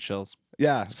 I'm getting chills.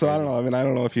 Yeah. That's So I crazy. don't know. I mean, I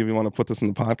don't know if you even want to put this in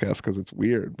the podcast because it's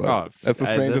weird, but that's the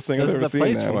strangest thing I've this ever is the seen.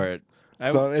 place Man. for it.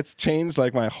 So it's changed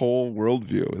like my whole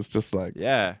worldview. It's just like,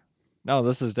 Yeah. No,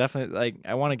 this is definitely like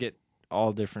I want to get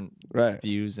all different right.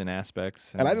 views and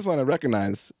aspects. And I just want to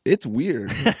recognize it's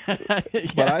weird,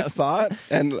 but I saw it,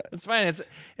 and it's fine. It's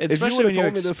if especially you would when have you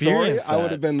told me this story, experience I would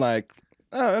that. have been like,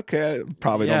 "Oh, okay, I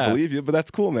probably Yeah. don't believe you, but that's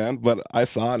cool, man." But I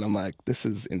saw it, and I'm like, "This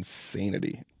is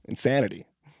insanity."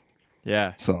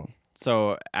 Yeah. So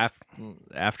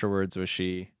Afterwards, was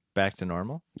she back to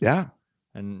normal yeah,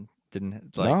 and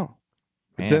didn't like? no.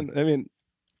 But then I mean,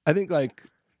 I think like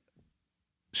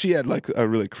she had like a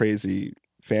really crazy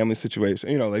family situation.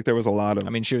 You know, like there was a lot of. I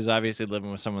mean, she was obviously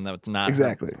living with someone that was not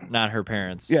exactly not her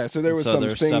parents. Yeah, so there was some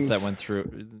there's things, stuff that went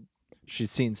through. She's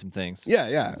seen some things.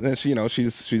 Yeah. And then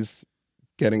she's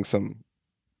getting some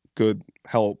good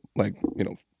help, like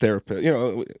therapist,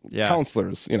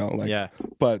 counselors, like. Yeah.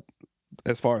 But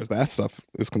as far as that stuff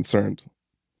is concerned,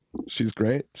 she's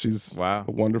great. She's Wow.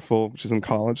 wonderful. She's in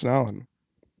college now, and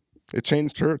it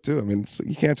changed her too. I mean,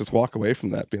 you can't just walk away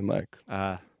from that being like,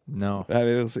 no. I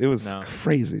mean, it was No.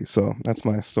 crazy. So that's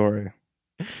my story.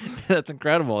 That's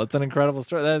incredible. It's an incredible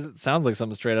story. That sounds like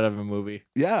something straight out of a movie.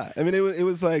 Yeah, I mean, it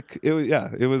was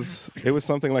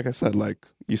something like I said, like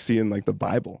you see in like the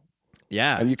Bible.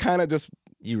 Yeah, and you kind of just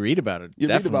you read about it.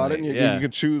 Read about it, and you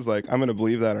could choose like I'm going to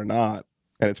believe that or not,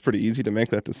 and it's pretty easy to make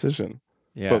that decision.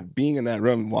 Yeah, but being in that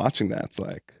room watching that's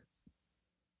like.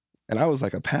 And I was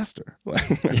like a pastor. Like,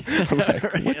 I'm like,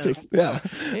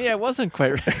 it wasn't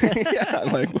quite right. Yeah,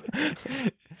 like.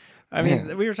 I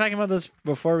mean, we were talking about this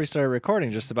before we started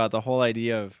recording, just about the whole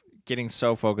idea of getting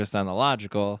so focused on the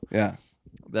logical,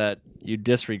 that you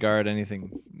disregard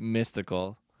anything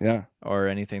mystical, or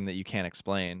anything that you can't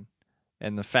explain.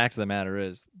 And the fact of the matter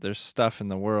is, there's stuff in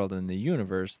the world and the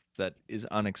universe that is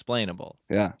unexplainable.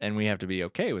 Yeah, and we have to be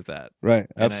okay with that. Right,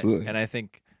 absolutely. And I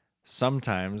think.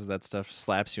 Sometimes that stuff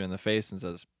slaps you in the face and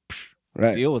says,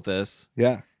 right. deal with this.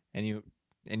 Yeah. And you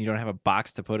don't have a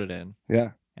box to put it in.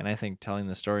 Yeah. And I think telling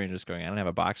the story and just going, I don't have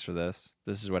a box for this.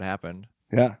 This is what happened.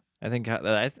 Yeah. I think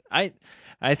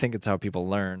I think it's how people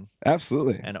learn.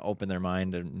 Absolutely. And open their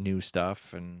mind to new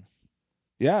stuff. And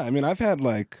yeah, I mean, I've had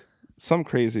like some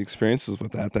crazy experiences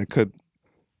with that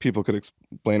people could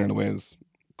explain it away as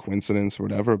coincidence or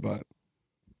whatever, but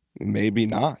maybe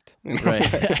not.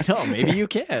 Right. No, maybe you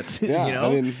can't. Yeah. I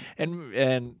mean,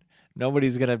 and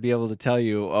nobody's gonna be able to tell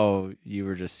you, oh, you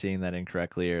were just seeing that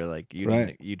incorrectly, or like you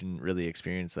didn't really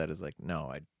experience that. It's like,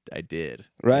 no, I did.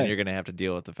 Right. And you're gonna have to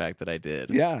deal with the fact that I did.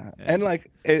 Yeah. And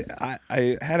like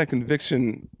I had a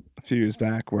conviction a few years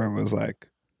back where it was like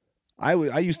I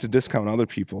used to discount other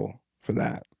people for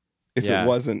that if it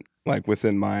wasn't like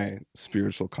within my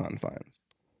spiritual confines.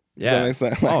 Yeah. Does that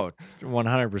make sense? Like,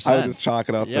 100%. I would just chalk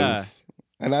it up as,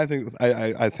 and I think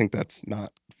I think that's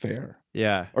not fair.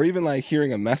 Yeah. Or even like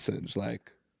hearing a message,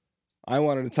 like I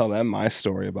wanted to tell them my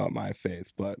story about my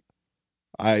faith, but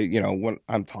when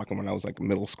I'm talking when I was like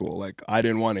middle school, like I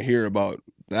didn't want to hear about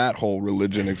that whole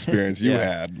religion experience you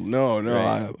Yeah. had. No,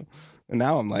 Right. and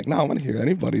now I'm like, no, I want to hear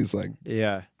anybody's like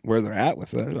Yeah. where they're at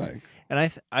with it. Like, And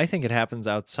I think it happens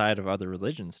outside of other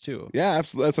religions too. yeah,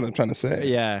 absolutely. That's what I'm trying to say.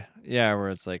 Yeah. Yeah. Where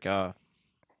it's like, oh,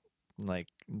 like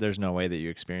there's no way that you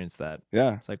experienced that.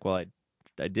 Yeah. It's like, well,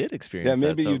 I did Yeah, experience that.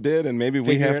 maybe you So did, and maybe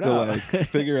we figure have it to out. like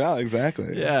figure it out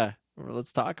exactly. Yeah. Well,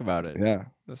 let's talk about it. Yeah.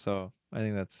 So I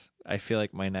think I feel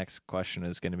like my next question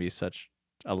is going to be such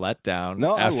a letdown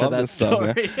No, I after love that this stuff,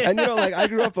 man. story. And like I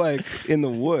grew up like in the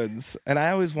woods, and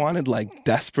I always wanted like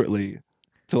desperately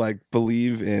to like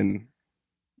believe in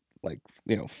like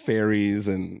fairies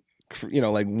and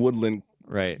like woodland,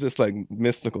 Right. just like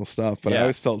mystical stuff. But I Yeah.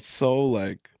 always felt so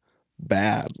like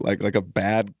bad, like a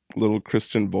bad little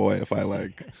Christian boy if I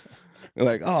like,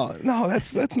 oh no,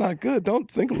 that's not good. Don't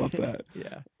think about that.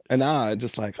 Yeah. And now I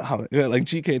just like, oh yeah, like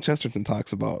G.K. Chesterton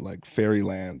talks about like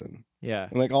fairyland and Yeah.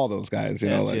 like all those guys,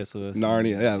 Yeah, like C.S. Lewis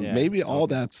Narnia. and- Yeah, yeah, maybe all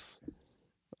totally. that's.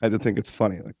 I just think it's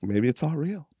funny. Like maybe it's all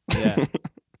real. Yeah.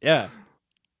 Yeah.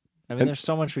 I mean, And- there's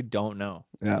so much we don't know.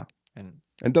 Yeah. And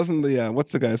And doesn't the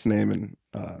what's the guy's name in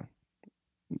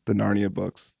the Narnia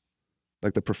books?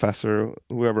 Like the professor,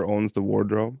 whoever owns the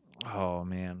wardrobe. oh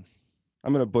man.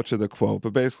 I'm gonna butcher the quote,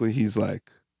 but basically he's like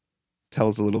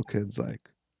tells the little kids like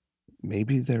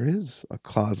maybe there is a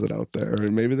closet out there, or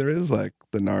maybe there is like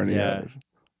the Narnia. Yeah.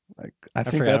 Like I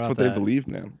think forgot that's about what they that. believe,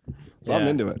 man. So I'm Yeah.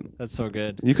 into it. That's so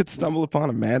good. You could stumble upon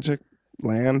a magic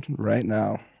land right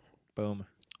now, Boom.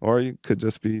 or you could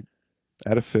just be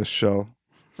at a fish show.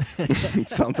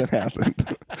 Something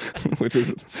happened, which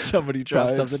is Somebody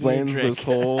dropped probably something in explains your drink. this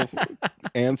whole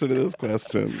answer to this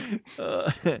question.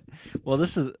 Well,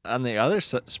 this is on the other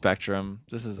spectrum.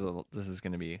 This is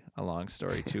going to be a long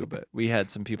story too. But we had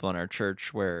some people in our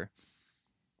church where,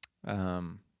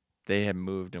 they had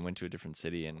moved and went to a different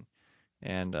city,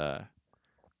 and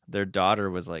their daughter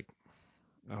was like,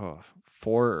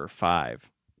 4 or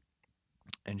 5,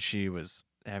 and she was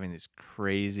having these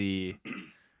crazy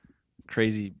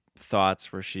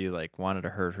thoughts where she like wanted to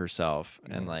hurt herself,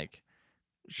 and like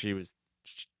she was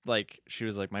like,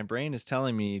 my brain is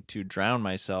telling me to drown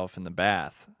myself in the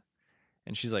bath.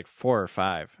 And she's like 4 or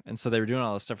 5, and so they were doing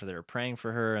all this stuff where they were praying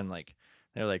for her, and like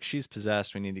they're like, she's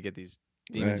possessed, we need to get these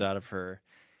demons Right. out of her.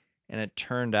 And it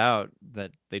turned out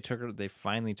that they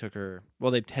finally took her,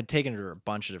 well, they had taken her to a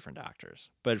bunch of different doctors,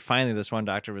 but finally this one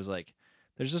doctor was like,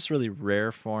 there's this really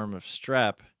rare form of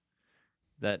strep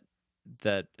that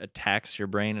attacks your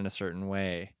brain in a certain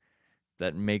way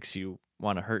that makes you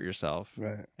want to hurt yourself.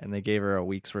 Right. And they gave her a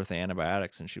week's worth of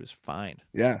antibiotics, and she was fine.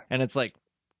 Yeah. And it's like,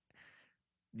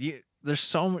 there's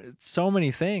so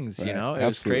many things, Right. it was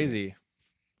Absolutely. crazy.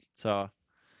 So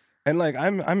And like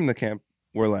I'm in the camp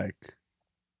where like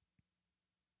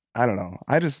I don't know.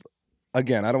 I just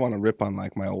again I don't want to rip on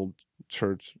like my old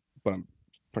church, but I'm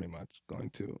pretty much going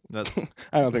to. that's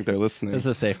I don't think they're listening. this is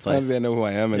a safe I don't place. think they know who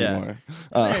I am Yeah. anymore.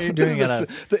 Yeah, you're doing this it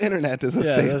is the internet is a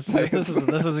Yeah, safe place.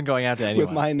 this isn't going out to anyone.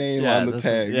 With my name Yeah, on the this is-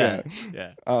 tag. yeah,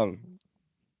 Yeah. yeah.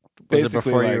 Was it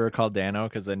Basically, before like, you were called Dano?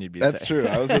 Because then you'd be that's safe. true.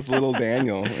 I was just little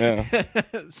Daniel. Yeah.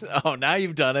 Oh, now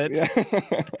you've done it. Yeah.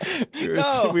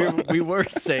 We were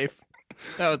safe.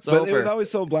 Now it's But over. it was always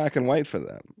so black and white for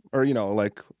them, or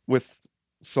like with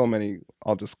so many.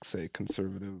 I'll just say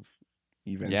conservative,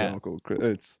 evangelical.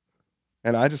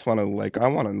 And I just want to I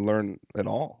want to learn it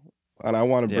all, and I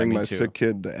want to Yeah, bring me my too. sick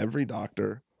kid to every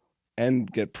doctor,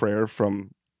 and get prayer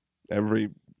from every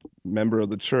member of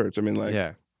the church. I mean, like,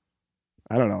 yeah.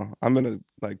 I don't know. I'm gonna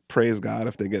praise God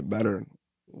if they get better,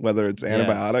 whether it's Yes.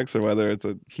 antibiotics or whether it's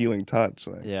a healing touch.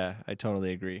 Yeah, I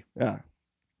totally agree. Yeah.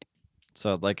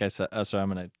 So, like I said, so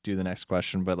I'm going to do the next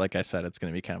question, but like I said, it's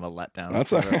going to be kind of a letdown.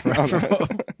 That's all right. for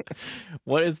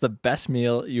What is the best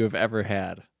meal you have ever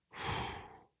had?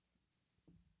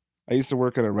 I used to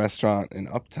work at a restaurant in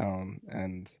Uptown,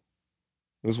 and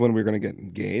it was when we were going to get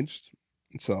engaged.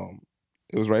 So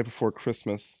it was right before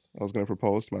Christmas. I was going to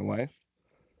propose to my wife.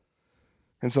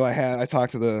 And so I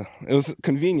talked to it was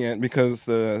convenient because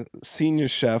the senior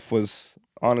chef was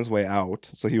on his way out.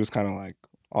 So he was kind of like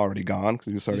already gone because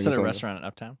he was You starting said his a own- restaurant in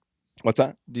Uptown? What's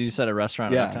that? Did you said a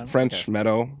restaurant in Yeah. Uptown? French Okay.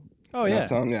 Meadow. Oh, in yeah.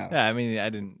 Uptown. Yeah. Yeah, I mean, I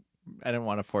didn't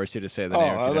want to force you to say the Oh, name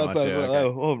if you I didn't thought want to.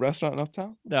 Okay. oh, restaurant in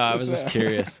Uptown? No, I was just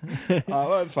curious.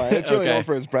 Oh, that's fine. It's really Okay. known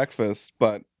for its breakfast,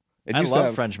 but it I used love to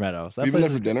have, French Meadows. That You've place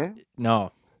been there is for dinner?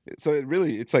 no. So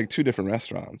it's like two different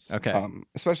restaurants. Okay.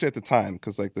 Especially at the time,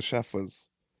 because like the chef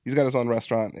he's got his own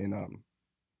restaurant in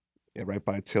right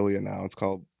by Tilia now. It's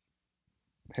called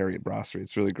Harriet Brasserie.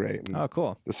 It's really great. And Oh,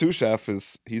 cool. the sous chef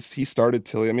he started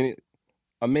Tilia. I mean,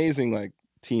 amazing like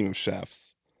team of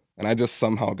chefs. And I just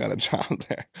somehow got a job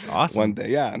there Awesome. one day.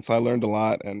 Yeah. And so I learned a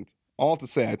lot. And all to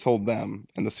say, I told them,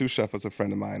 and the sous chef was a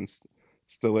friend of mine,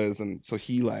 still is. And so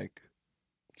he like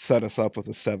set us up with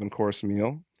a 7-course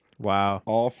meal, Wow.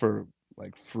 all for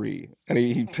like free. And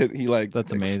he like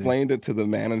That's amazing. explained it to the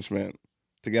management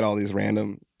to get all these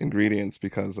random ingredients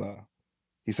because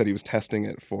he said he was testing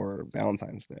it for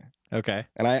Valentine's Day. Okay.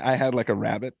 And I had like a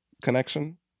rabbit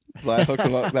connection. So I hooked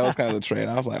him up. That was kind of the trade.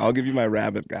 I was like, I'll give you my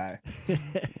rabbit guy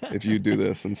if you do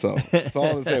this. And so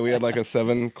all to say, we had like a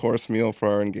 7-course meal for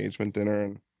our engagement dinner,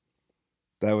 and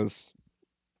that was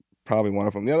probably one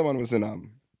of them. The other one was in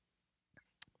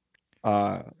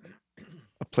a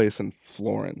place in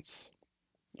Florence.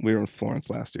 We were in Florence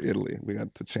last year, Italy. We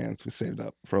got the chance. We saved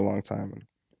up for a long time, and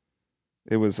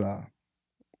it was out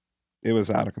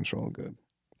of control good.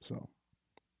 So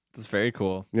That's very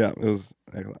cool. yeah, it was.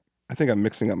 I think I'm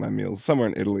mixing up my meals. Somewhere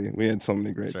in Italy, we had so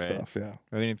many great That's right. stuff. Yeah.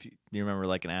 I mean, if you remember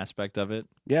like an aspect of it.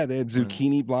 Yeah, they had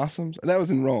zucchini blossoms. That was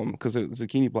in Rome because the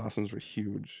zucchini blossoms were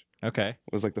huge. Okay.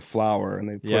 It was like the flower, and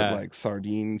they put like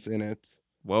sardines in it.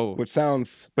 Whoa. Which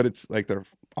sounds, but it's like they're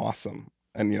awesome,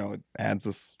 and it adds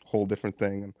this whole different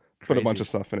thing, and put a bunch of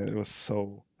stuff in it. It was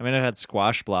so. I mean, I've had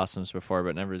squash blossoms before,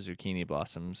 but never zucchini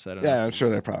blossoms. I don't know. Yeah, I'm sure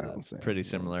they're probably all the same. Pretty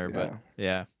similar, but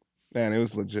yeah. Man, it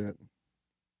was legit.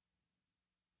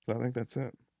 So I think that's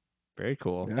it. Very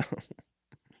cool. Yeah.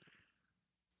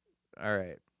 All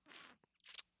right.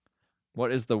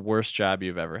 What is the worst job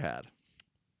you've ever had?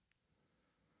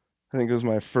 I think it was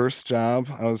my first job.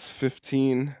 I was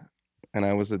 15, and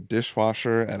I was a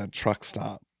dishwasher at a truck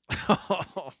stop.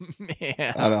 Oh,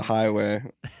 man. On a highway,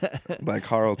 like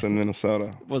Carlton,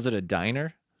 Minnesota. Was it a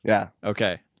diner? Yeah.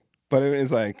 Okay. But it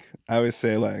was like, I always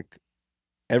say, like,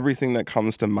 everything that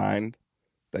comes to mind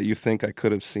that you think I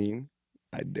could have seen,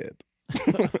 I did.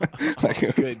 Like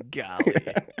it was, good golly.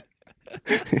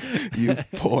 You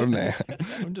poor man.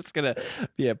 I'm just going to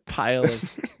be a pile of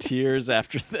tears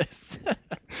after this.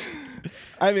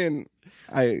 I mean,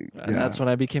 And that's when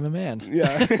I became a man.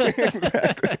 Yeah,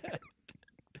 exactly.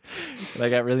 And I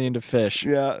got really into fish.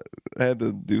 Yeah, I had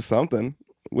to do something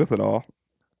with it all.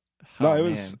 No, it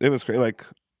was great. Like,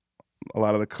 a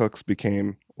lot of the cooks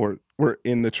were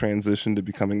in the transition to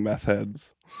becoming meth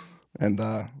heads, and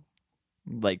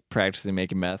like practicing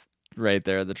making meth right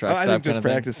there at the truck stop. I think just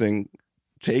practicing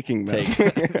taking meth.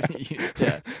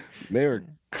 Yeah, they were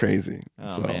crazy.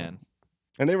 Oh man,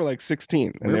 and they were like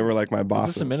 16, and they were like my bosses.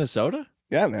 Is this in Minnesota?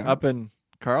 Yeah, man. Up in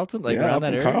Carlton, like around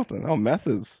that area. Carlton. Oh, meth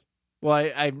is.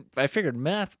 Well, I figured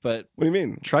meth, but what do you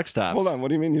mean? Truck stops. Hold on. What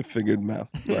do you mean you figured meth?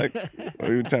 Like, what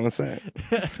are you trying to say?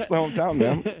 It's my hometown,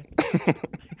 man.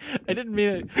 I didn't mean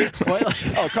it quite like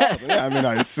that. Oh, Carlton. Yeah, I mean,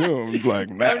 I assumed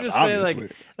like meth. I'm just saying,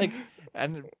 like,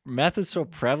 and meth is so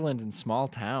prevalent in small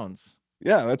towns.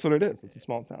 Yeah, that's what it is. It's a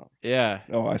small town. Yeah.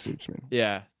 Oh, I see what you mean.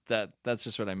 Yeah, that's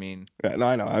just what I mean. Yeah, no,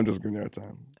 I know. I'm just giving you a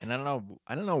time. And I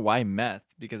don't know why meth,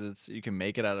 because you can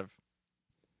make it out of.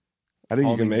 I think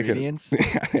you can make it.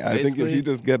 Yeah, I think if you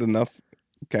just get enough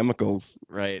chemicals,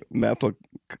 right, meth will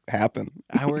happen.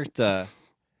 I worked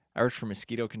for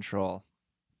mosquito control.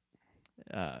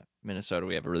 Minnesota,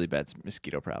 we have a really bad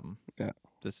mosquito problem. Yeah,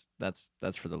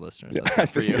 that's for the listeners. That's not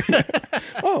for you.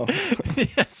 Oh,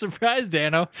 yeah, surprise,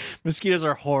 Dano. Mosquitoes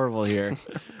are horrible here.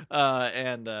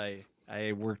 And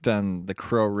I worked on the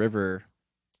Crow River,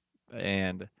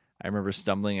 and I remember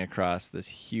stumbling across this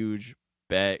huge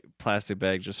plastic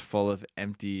bag just full of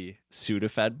empty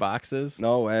Sudafed boxes.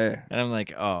 No way. And I'm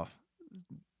like, oh,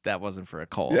 that wasn't for a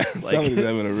cold. Yeah, like, somebody's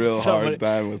having a real hard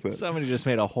time with it. Somebody just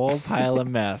made a whole pile of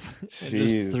meth and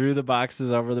just threw the boxes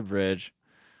over the bridge.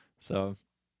 So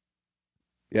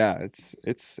yeah, it's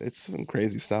some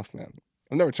crazy stuff, man.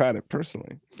 I've never tried it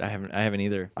personally. I haven't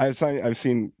either. I've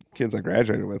seen kids I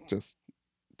graduated with just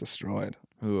destroyed.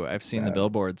 Ooh, I've seen the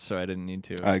billboards, so I didn't need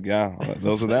to. Yeah,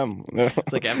 those are them.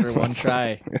 It's like after one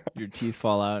try, your teeth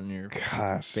fall out and your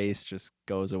face just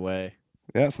goes away.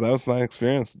 Yeah, so that was my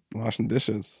experience washing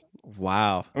dishes.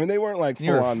 Wow. I mean, they weren't like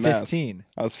full on meth. 15.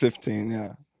 I was 15,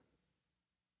 yeah.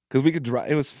 Because we could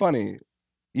drive. It was funny.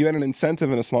 You had an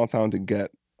incentive in a small town to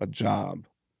get a job,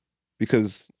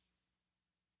 because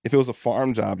if it was a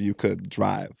farm job, you could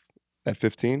drive at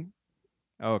 15.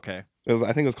 Oh, okay.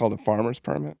 I think it was called a farmer's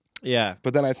permit. Yeah.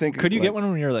 But then I think... Could you get one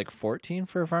when you were like 14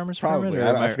 for a farmer's probably,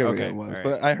 permit? I forget what it was. Right.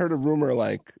 But I heard a rumor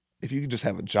like, if you could just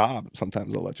have a job,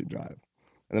 sometimes they'll let you drive.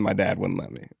 And then my dad wouldn't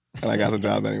let me. And I got the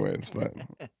job anyways. But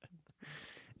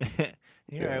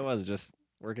I was just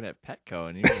working at Petco,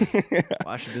 and you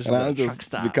washing dishes at a truck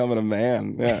stop. Becoming a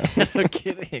man. Yeah. No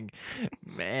kidding.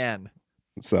 Man.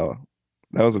 So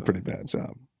that was a pretty bad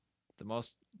job.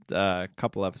 a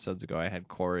couple episodes ago, I had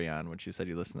Corey on, which you said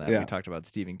you listened to that. Yeah. We talked about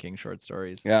Stephen King short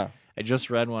stories. Yeah. I just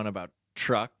read one about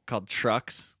called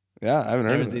Trucks. Yeah, I haven't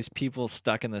There heard was of it. these people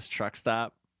stuck in this truck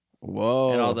stop,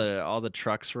 Whoa. and all the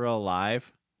trucks were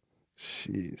alive,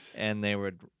 Jeez. and they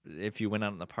would, if you went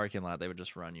out in the parking lot, they would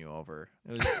just run you over.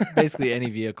 It was basically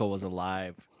any vehicle was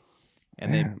alive,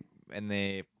 and Man.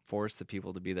 they forced the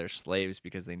people to be their slaves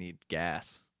because they need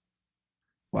gas.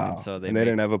 Wow. And so they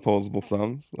didn't have opposable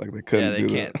thumbs? Like they couldn't they do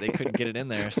can't. that? They couldn't get it in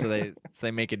there, so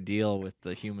they make a deal with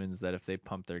the humans that if they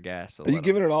pump their gas, Are you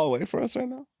giving it all away for us right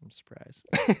now? I'm surprised.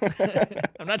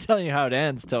 I'm not telling you how it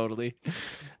ends. Totally.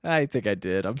 I think I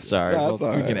did. I'm sorry. No, that's all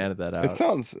we can right. edit that out. It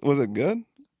sounds. Was it good?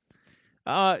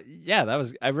 Yeah, that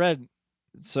was. I read.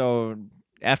 So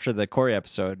after the Corey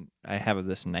episode, I have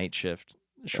this night shift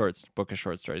book of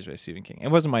short stories by Stephen King. It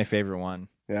wasn't my favorite one.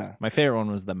 Yeah. My favorite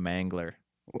one was The Mangler.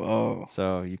 Whoa.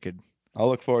 So you could. I'll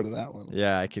look forward to that one.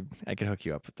 Yeah, I could hook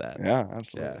you up with that. Yeah,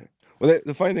 absolutely. Well,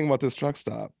 the funny thing about this truck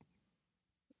stop,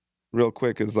 real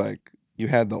quick, is like you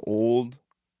had the old,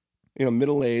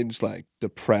 middle-aged, like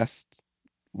depressed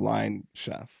line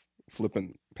chef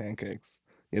flipping pancakes.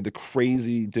 You had the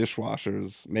crazy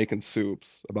dishwashers making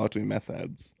soups, about to be meth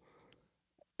heads.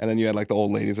 And then you had like the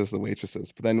old ladies as the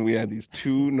waitresses. But then we had these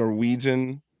two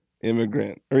Norwegian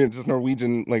just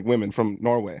Norwegian like women from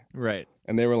Norway. Right.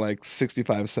 And they were like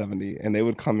 65, 70. And they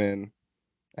would come in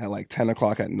at like 10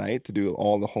 o'clock at night to do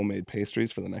all the homemade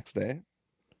pastries for the next day,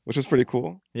 which was pretty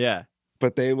cool. Yeah.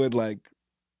 But they were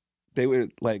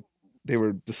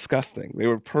disgusting. They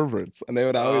were perverts. And they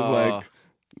would always like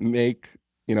make,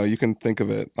 you can think of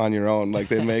it on your own. Like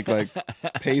they make like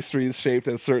pastries shaped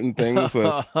as certain things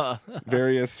with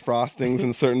various frostings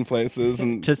in certain places.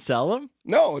 And to sell them?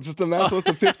 No, just to mess with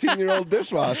the 15-year-old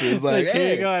dishwashers. Like, here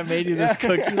hey, you go. I made you this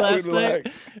cookie last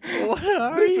night. What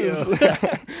are you?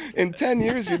 In 10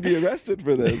 years, you'd be arrested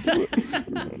for this.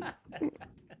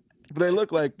 But they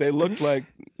looked like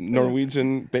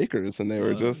Norwegian bakers, and they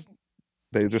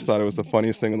just thought it was the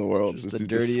funniest thing in the world. Just do the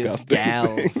dirtiest disgusting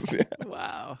gals. things. Yeah.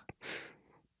 Wow.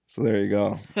 So there you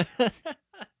go.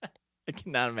 I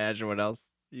cannot imagine what else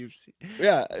you've seen.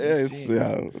 Yeah,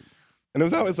 and it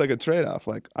was always like a trade-off.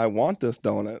 Like, I want this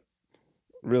donut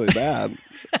really bad,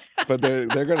 but they're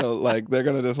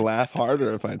gonna just laugh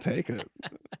harder if I take it.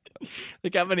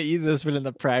 Like, I'm gonna eat this, but in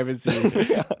the privacy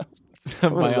Yeah.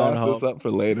 of my own home. This up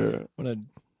for later. I'm gonna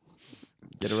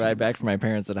get a ride back from my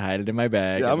parents and hide it in my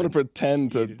bag. Yeah, I'm gonna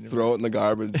pretend to throw it in the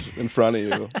garbage in front of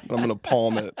you. I'm gonna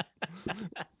palm it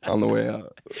on the way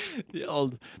out. The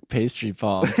old pastry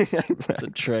palm. Yeah, It's a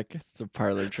trick. It's a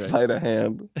parlor trick. Sleight of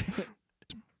hand.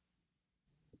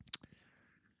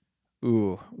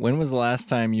 Ooh, when was the last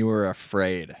time you were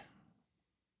afraid?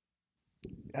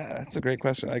 Yeah, that's a great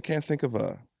question. I can't think of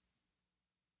a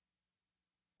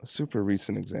super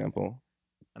recent example.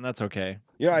 And that's okay.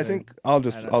 Yeah, I think I'll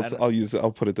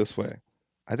put it this way.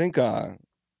 I think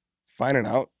finding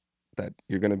out that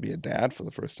you're going to be a dad for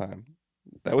the first time,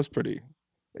 that was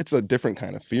it's a different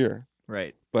kind of fear.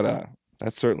 Right. But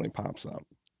that certainly pops up.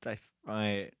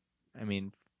 I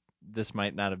mean, this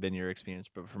might not have been your experience,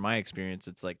 but from my experience,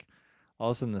 it's like all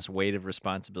of a sudden this weight of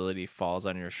responsibility falls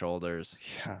on your shoulders.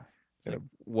 Yeah. It's like,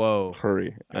 whoa.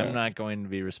 Hurry. Yeah. I'm not going to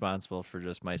be responsible for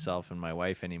just myself and my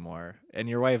wife anymore. And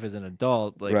your wife is an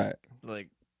adult. Like, right. Like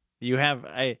you have,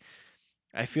 I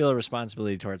feel a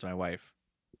responsibility towards my wife.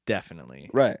 Definitely.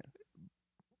 Right.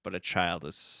 But a child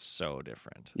is so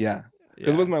different. Yeah.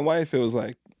 Because with my wife, it was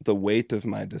like the weight of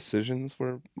my decisions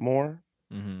were more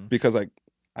because I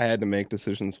had to make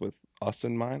decisions with us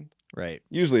in mind. Right.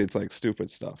 Usually it's like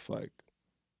stupid stuff like,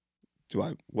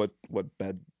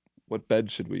 what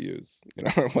bed should we use?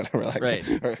 Or whatever. Like,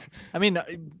 right. I mean,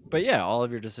 but yeah, all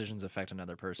of your decisions affect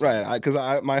another person. Right.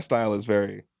 Because my style is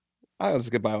I'll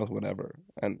just get by with whatever.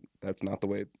 And that's not the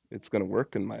way it's going to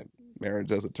work in my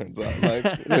marriage, as it turns out.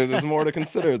 Like, there's more to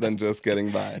consider than just getting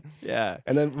by. Yeah.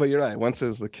 And then, but you're right. Once it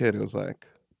was the kid, it was like,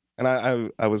 and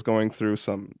I was going through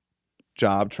some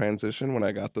job transition when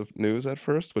I got the news at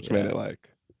first, which made it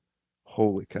like,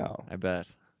 holy cow. I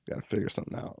bet. Got to figure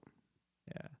something out.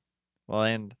 Yeah. Well,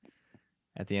 and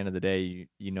at the end of the day,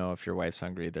 you know, if your wife's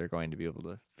hungry, they're going to be able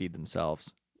to feed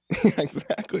themselves.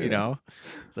 Exactly. You know,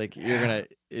 it's like you're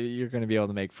gonna be able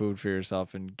to make food for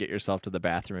yourself and get yourself to the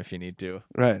bathroom if you need to.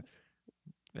 Right.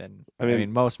 And I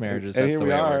mean most marriages. And that's here the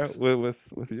we way are it works.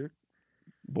 with your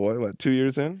boy. What, 2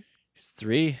 years in? He's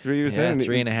 3. 3 years in.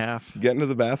 3.5. Getting to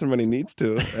the bathroom when he needs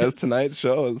to, as tonight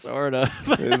shows. Sort of.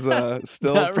 Is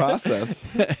still a process.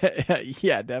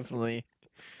 Yeah, definitely.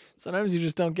 Sometimes you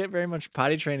just don't get very much.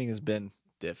 Potty training has been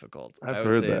difficult. I've I would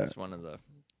heard say that. it's one of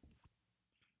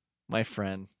my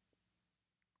friend,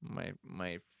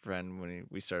 my friend when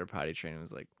we started potty training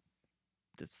was like,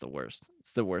 "It's the worst.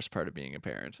 It's the worst part of being a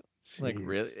parent." Like, Jeez.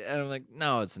 really? And I'm like,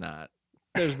 "No, it's not.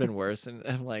 There's been worse." And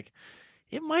I'm like,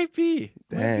 "It might be.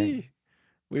 Might Dang. be."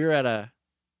 We were at a.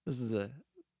 This is a.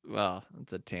 Well,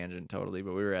 it's a tangent totally,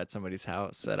 but we were at somebody's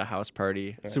house at a house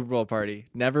party, Yeah. Super Bowl party.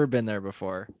 Never been there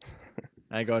before. And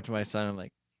I go up to my son. I'm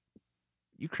like,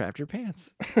 "You crapped your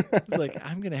pants." I was like,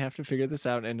 "I'm gonna have to figure this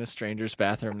out in a stranger's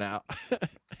bathroom now."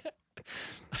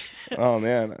 Oh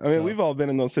man, I mean, So- we've all been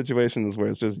in those situations where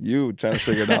it's just you trying to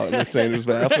figure it out in the stranger's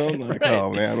bathroom. Like, right.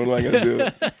 oh man, what am I gonna do?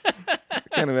 I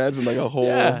can't imagine like a whole.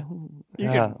 Yeah, you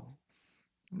Ah,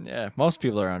 can- Yeah, most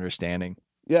people are understanding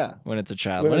yeah. when it's a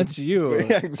child. When it's you,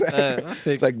 Yeah, exactly. I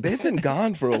think- It's like they've been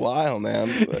gone for a while, man.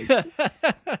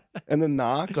 Like, and the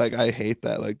knock, like I hate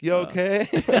that. Like, you okay?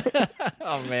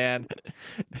 Oh man,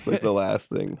 It's like the last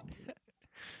thing.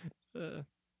 Uh,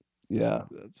 Yeah,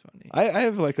 that's funny. I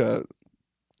have like a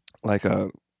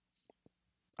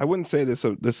I wouldn't say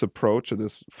this approach or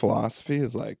this philosophy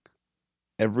is like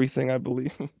everything I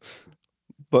believe,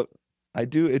 but I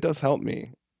do. It does help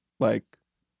me. Like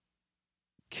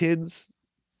kids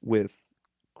with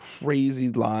crazy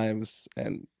lives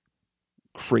and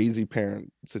crazy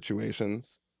parent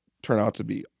situations turn out to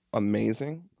be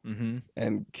amazing, Mm-hmm.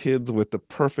 and kids with the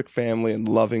perfect family and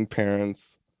loving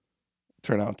parents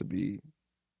turn out to be,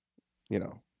 you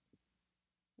know,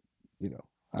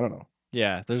 I don't know.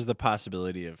 Yeah, there's the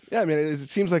possibility of Yeah, I mean, it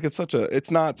seems like it's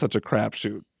not such a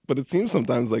crapshoot, but it seems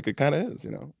sometimes like it kind of is, I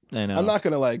know. I'm not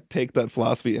gonna like take that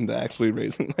philosophy into actually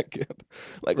raising my kid.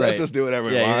 Like, Right. let's just do whatever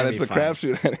we Yeah, you're want. gonna It's be a fine.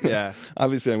 crapshoot. Anyway. Yeah,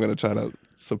 Obviously, I'm gonna try to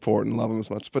support and love him as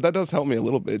much, but that does help me a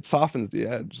little bit. It softens the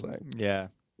edge. Like, yeah.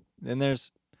 And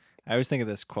I always think of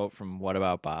this quote from What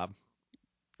About Bob?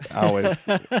 always.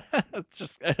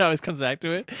 It always comes back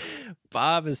to it.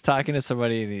 Bob is talking to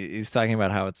somebody and he's talking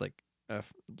about how it's like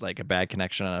a bad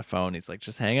connection on a phone. He's like,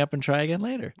 just hang up and try again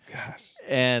later. Gosh,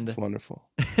 And it's wonderful.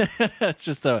 it's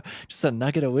just a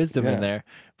nugget of wisdom Yeah. in there.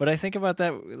 But I think about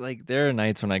that, like there are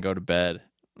nights when I go to bed,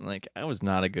 like I was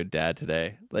not a good dad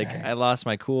today. Like Dang. I lost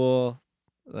my cool.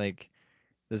 Like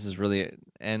this is really,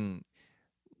 and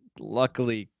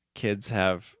luckily kids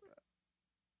have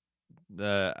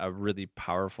a really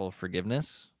powerful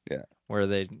forgiveness. Yeah. Where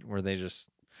they just,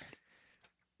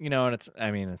 and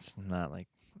it's not like,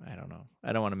 I don't know.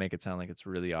 I don't want to make it sound like it's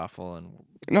really awful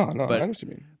No, But- I know what you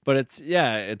mean. but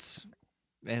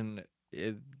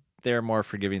they're more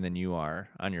forgiving than you are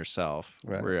on yourself.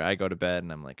 Right. Where I go to bed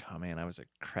and I'm like, oh man, I was a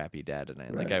crappy dad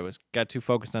tonight. Like Right. I got too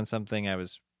focused on something.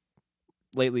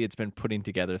 Lately it's been putting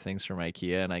together things from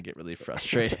IKEA and I get really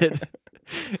frustrated.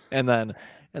 and then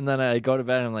I go to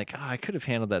bed and I'm like, oh, I could have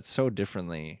handled that so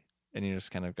differently. And you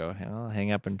just kind of go, I'll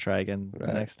hang up and try again the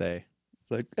Right. next day.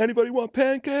 It's like, anybody want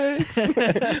pancakes?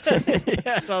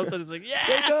 Yeah, and all of a sudden it's like, yeah,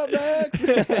 Wake up,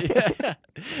 Max.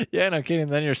 yeah, no kidding.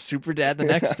 Then you're super dad the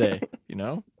next day.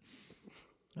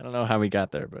 I don't know how we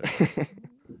got there, but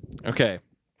okay.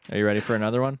 Are you ready for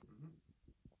another one?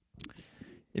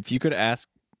 If you could ask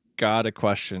God a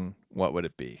question, what would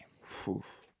it be? Whew.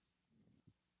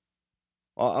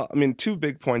 I mean, two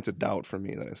big points of doubt for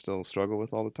me that I still struggle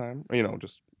with all the time.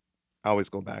 Just I always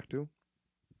go back to,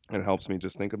 and it helps me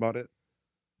just think about it.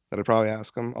 That I'd probably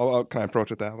ask him. Can I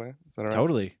approach it that way? Is that all right?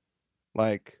 Totally.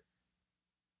 Like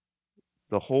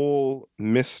the whole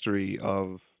mystery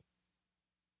of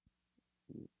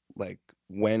like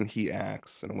when he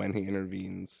acts and when he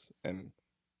intervenes, and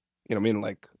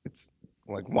like it's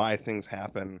like why things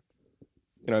happen.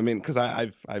 Because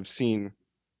I've seen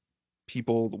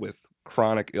people with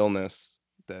chronic illness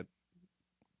that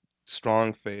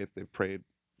strong faith, they've prayed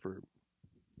for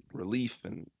relief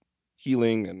and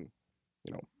healing and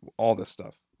all this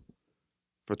stuff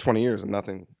for 20 years and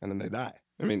nothing, and then they die.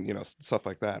 Stuff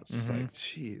like that. It's just Mhm. like,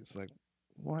 geez, like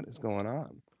what is going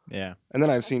on? Yeah. And then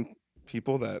I've seen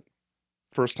people that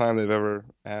first time they've ever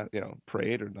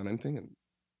prayed or done anything and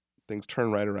things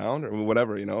turn right around or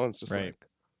whatever. It's just Right. like,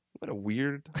 what a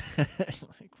weird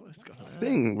Like, what is going on?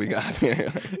 thing we got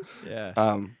here. Yeah.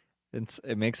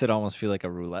 It makes it almost feel like a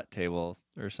roulette table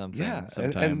or something. Yeah,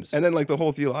 Sometimes. and then like the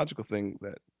whole theological thing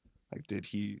that like, did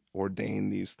he ordain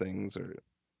these things, or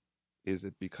is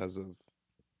it because of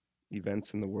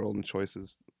events in the world and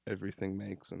choices everything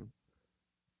makes? And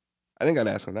I think I'd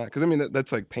ask him that because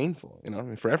that's like painful,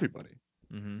 for everybody.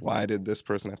 Mhm. Why did this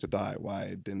person have to die?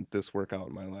 Why didn't this work out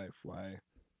in my life? Why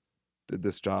did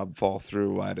this job fall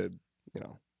through? Why did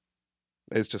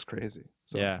it's just crazy.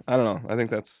 So Yeah. I don't know. I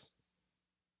think that's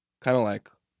kind of like,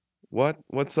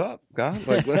 what's up, God?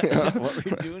 Like, What were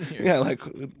you doing here? Yeah, like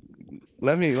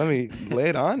let me lay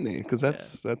it on me because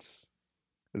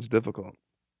it's difficult.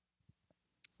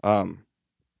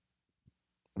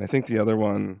 And I think the other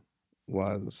one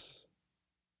was,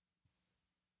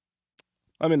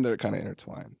 I mean, they're kind of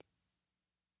intertwined.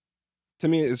 To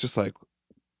me, it's just like,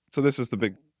 so this is the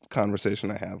big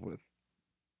conversation I have with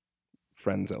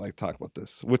friends that like talk about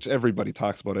this, which everybody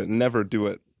talks about it. Never do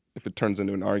it if it turns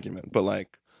into an argument, but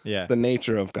like Yeah. the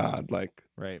nature of God, like,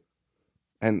 Right.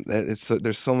 and it's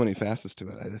there's so many facets to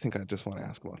it. I think I just want to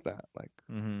ask about that. Like,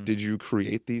 Mm-hmm. did you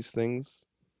create these things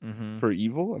Mm-hmm. for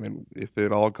evil? I mean, if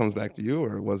it all comes back to you,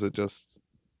 or was it just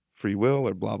free will,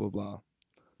 or blah blah blah?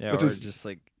 Yeah, Which or is just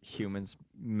like humans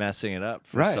messing it up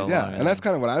for right, so yeah, long. and that's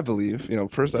kind of what I believe. You know,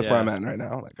 first that's where I'm at right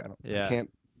now. Like, I Yeah.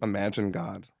 can't imagine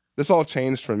God. This all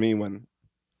changed for me when,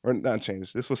 or not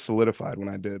changed. This was solidified when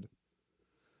I did.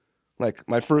 Like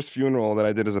my first funeral that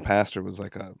I did as a pastor was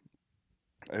like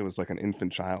it was like an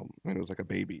infant child. I mean, it was like a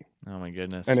baby, Oh my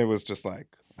goodness. and it was just like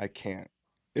I can't.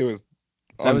 It was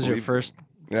That was your unbelievable. first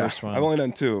I've one. only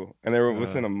done two, and they were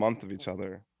within a month of each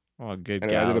other. Oh, good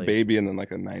Anyway, I did a golly. baby and then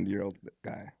like a 90-year-old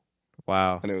guy,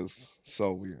 Wow. and it was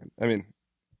so weird. I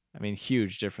mean,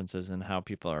 huge differences in how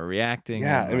people are reacting.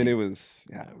 yeah. And I mean, like it was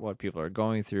what people are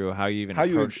going through, how you even how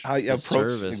you approach the approach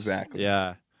service. exactly.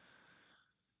 Yeah.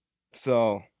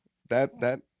 So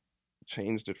that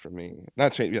changed it for me.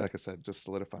 Not change, yeah, like I said, just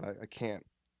solidified. I can't.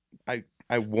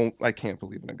 I won't. I can't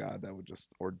believe in a God that would just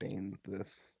ordain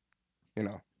this. You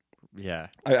know. Yeah.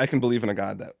 I can believe in a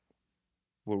God that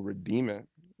will redeem it,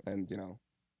 and you know,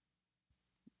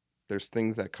 there's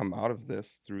things that come out of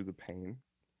this through the pain.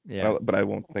 Yeah. But I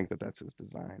won't think that that's his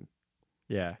design.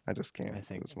 Yeah. I just can't. I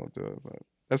think- just won't do it. But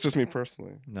that's just me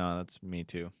personally. No, that's me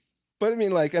too. But I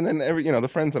mean, like, and then the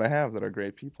friends that I have that are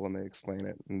great people, and they explain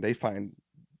it, and they find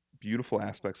beautiful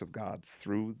aspects of God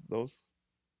through those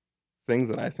things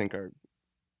that I think are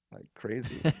like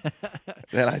crazy.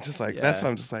 That I just like. That's Yeah. why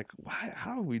I'm just like, why?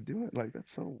 How do we do it? Like,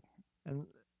 that's so. And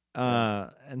Yeah.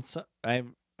 and so I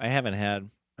haven't had.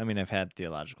 I mean, I've had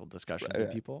theological discussions Right, with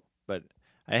yeah. people, but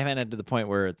I haven't had to the point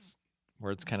where it's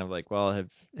kind of like, well, have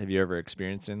you ever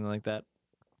experienced anything like that?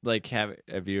 Like, have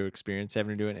you experienced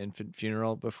having to do an infant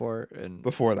funeral before? And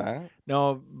Before that.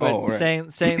 no, but Oh,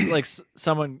 right. saying like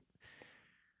someone,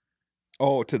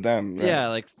 Oh, to them. Right. yeah,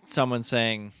 like someone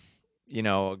saying,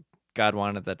 God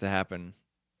wanted that to happen.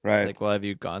 It's Right. like, well, have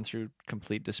you gone through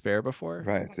complete despair before?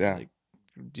 Right. Yeah. Like,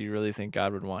 do you really think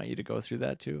God would want you to go through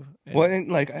that too? Well, and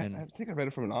like I think I read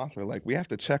it from an author. Like, we have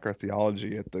to check our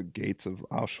theology at the gates of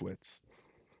Auschwitz.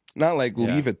 Not like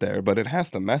Yeah. leave it there, but it has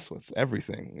to mess with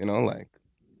everything, like,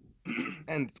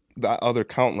 and the other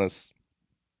countless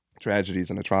tragedies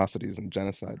and atrocities and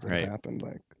genocides that Right. have happened.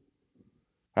 Like,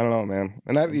 I don't know, man.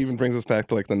 And that even brings us back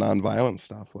to like the nonviolent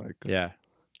stuff. Like, yeah.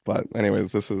 But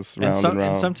anyways, this is round and round.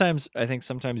 And sometimes I think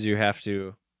you have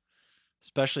to,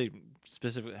 especially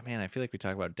specifically. Man, I feel like we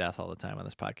talk about death all the time on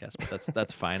this podcast, but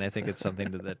that's fine. I think it's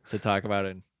something to talk about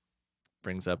and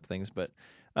brings up things. But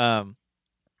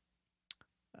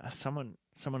someone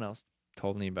else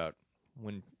told me about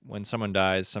when someone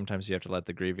dies, sometimes you have to let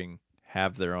the grieving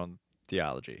have their own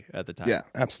theology at the time. Yeah,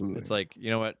 absolutely. It's like, you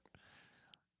know what?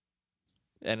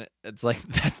 And it's like,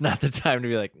 that's not the time to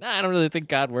be like, nah, I don't really think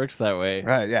God works that way.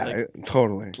 Right, yeah, like,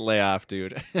 totally. Lay off,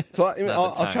 dude. So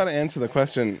I'll try to answer the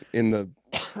question in the,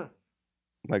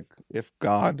 like, if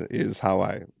God is how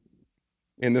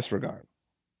in this regard,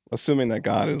 assuming that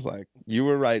God is like, you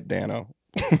were right, Dano.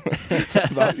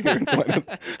 About your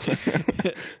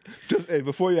just hey,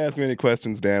 before you ask me any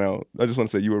questions, Dano, I just want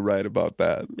to say you were right about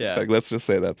that. Yeah. Like, let's just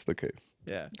say that's the case.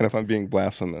 Yeah. And if I'm being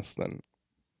blasphemous, then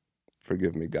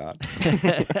forgive me, God.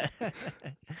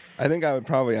 I think I would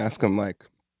probably ask him, like,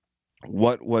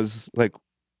 what was, like,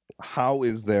 how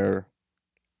is there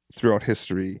throughout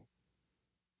history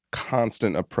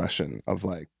constant oppression of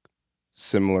like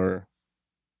similar,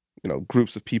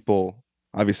 groups of people,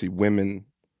 obviously women.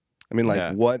 I mean,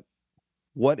 like,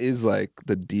 what is like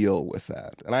the deal with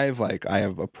that? And I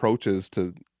have approaches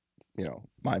to,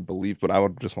 my belief, but I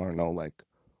would just want to know, like,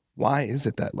 why is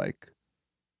it that, like,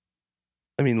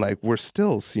 I mean, like, we're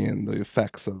still seeing the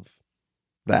effects of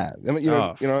that. I mean,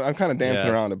 I'm kind of dancing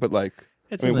around it, but like,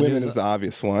 women is the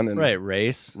obvious one, and right,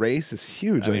 race is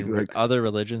huge. I mean, like other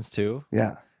religions too.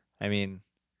 Yeah. I mean,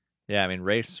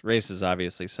 race is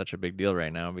obviously such a big deal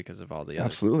right now because of all the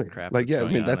other crap. Like, yeah, I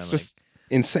mean, that's just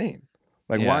insane.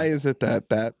 Like, why is it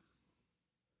that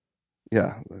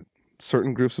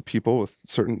certain groups of people with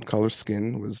certain color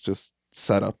skin was just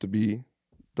set up to be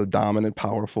the dominant,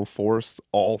 powerful force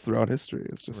all throughout history?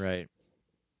 It's just right.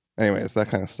 Anyway, it's that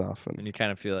kind of stuff, and you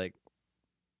kind of feel like,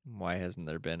 why hasn't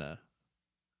there been a?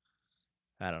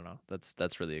 I don't know.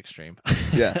 That's really extreme.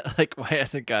 Yeah. Like, why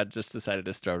hasn't God just decided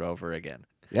to start over again?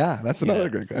 Yeah, that's another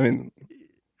great. I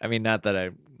mean, not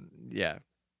that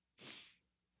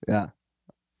Yeah.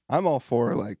 I'm all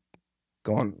for like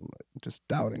going just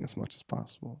doubting as much as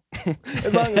possible.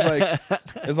 as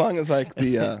long as like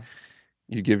the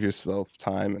you give yourself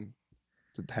time and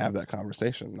to have that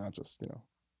conversation, not just,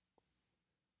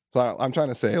 So I'm trying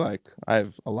to say like I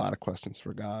have a lot of questions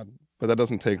for God, but that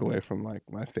doesn't take away from like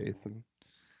my faith and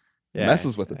Yeah,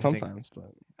 messes with it I think. sometimes,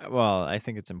 but Well, I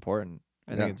think it's important.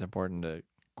 I think yeah. it's important to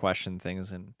question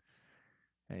things and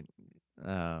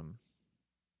um,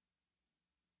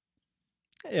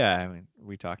 yeah. I mean,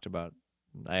 we talked about.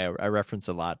 I referenced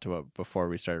a lot to it before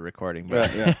we started recording, but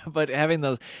Right, yeah. but having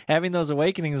those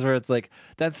awakenings where it's like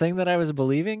that thing that I was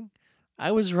believing,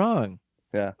 I was wrong,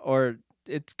 Yeah. or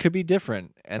it could be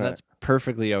different, and Right. that's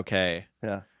perfectly okay.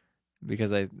 Yeah.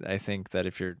 Because I think that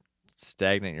if you're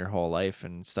stagnant your whole life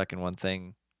and stuck in one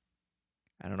thing,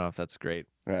 I don't know if that's great.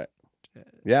 Right.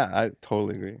 Yeah, I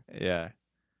totally agree. Yeah.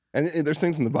 And there's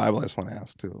things in the Bible I just want to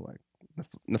ask too, like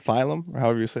Nephilim or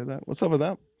however you say that. What's up with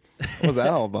that? What was that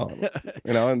all about?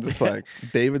 And just like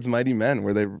David's mighty men,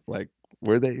 were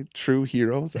they true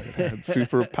heroes that had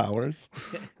superpowers?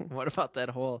 What about that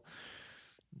whole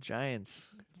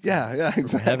giants Yeah, yeah, from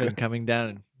heaven exactly. coming down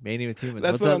and mating with humans?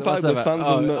 That's What's what that? I'm What's talking. that The about?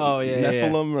 sons of Oh, yeah, yeah, yeah,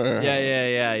 Nephilim, or yeah, yeah,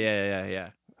 yeah, yeah, yeah, yeah.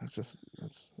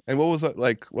 that's. And what was it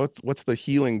like? What's the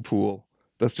healing pool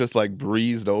that's just like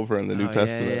breezed over in the New Oh, yeah,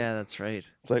 Testament? yeah, that's right.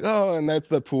 It's like, oh, and that's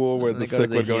the pool where And the they go to sick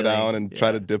the would go down healing. and try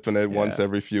Yeah, to dip in it once yeah.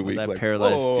 every few Well, weeks. that Like,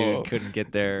 paralyzed whoa, dude couldn't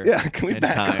get there. yeah, can we in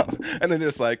back time. up? And then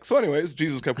just like, so anyways,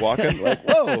 Jesus kept walking. Like,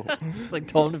 whoa. It's like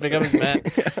told him to pick up his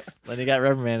mat. Then he got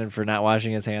reprimanded for not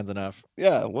washing his hands enough.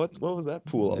 Yeah, what was that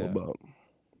pool all Yeah. about?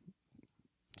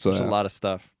 So There's a lot of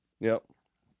stuff. Yep.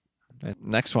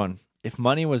 Next one. If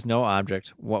money was no object,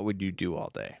 what would you do all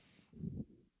day?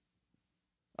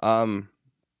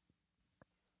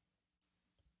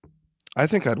 I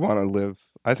think I'd want to live.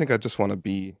 I think I just want to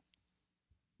be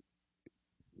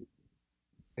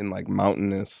in like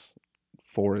mountainous,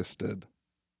 forested,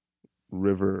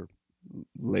 river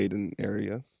laden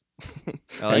areas.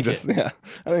 I like and it. yeah,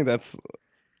 I think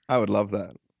I would love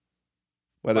that.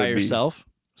 Whether By it be, yourself,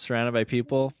 surrounded by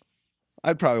people.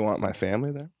 I'd probably want my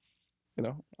family there.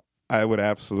 I would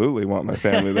absolutely want my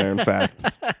family there. In fact,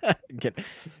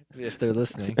 If they're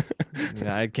listening,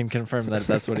 I can confirm that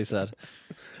that's what he said.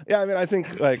 yeah. I mean, I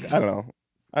think like I don't know.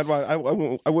 I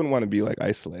wouldn't want to be like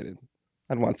isolated.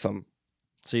 I'd want some.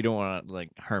 So you don't want like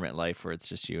hermit life where it's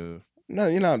just you. No,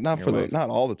 not Your for wife. not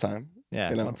all the time.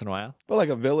 Yeah, once in a while. But like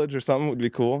a village or something would be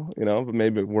cool. But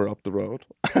maybe we're up the road.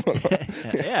 I don't know.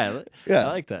 Yeah, Yeah.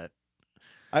 I like that.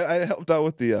 I helped out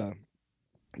with the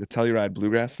Telluride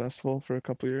Bluegrass Festival for a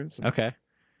couple of years. Okay.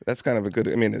 That's kind of a good.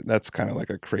 I mean, that's kind of like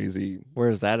a crazy. Where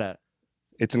is that at?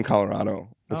 It's in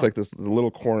Colorado. It's Oh. like this little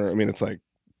corner. I mean, it's like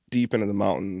deep into the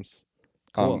mountains.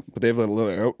 Cool. But they have a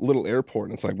little airport,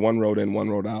 and it's like one road in, one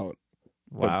road out.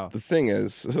 Wow. But the thing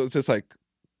is, so it's just like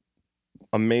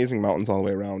amazing mountains all the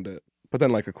way around it. But then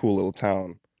like a cool little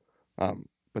town.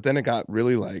 But then it got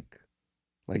really like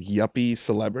yuppie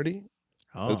celebrity.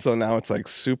 Oh. And so now it's like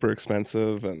super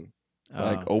expensive, and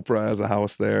like Oh. Oprah has a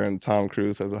house there and Tom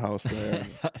Cruise has a house there.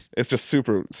 It's just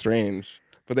super strange.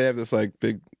 But they have this like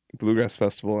big bluegrass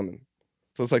festival, and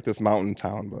so it's like this mountain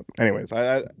town. But anyways,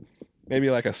 I maybe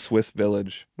like a Swiss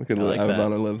village. I would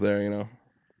want to live there.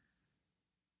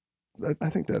 I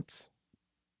think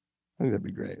that'd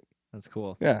be great. That's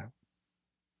cool. Yeah,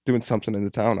 doing something in the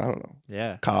town. I don't know.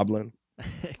 Yeah. Cobbling.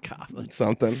 Cobbling.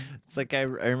 Something. It's like I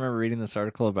remember reading this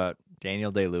article about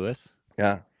Daniel Day-Lewis.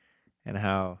 Yeah. And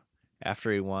how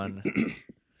after he won,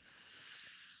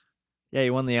 he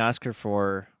won the Oscar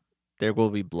for There Will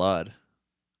Be Blood,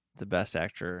 the Best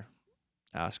Actor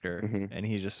Oscar, and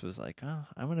he just was like, "Oh,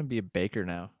 I'm gonna be a baker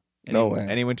now." And No way.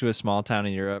 And he went to a small town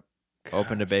in Europe,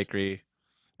 opened a bakery.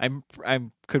 I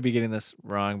could be getting this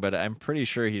wrong, but I'm pretty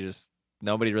sure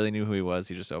nobody really knew who he was.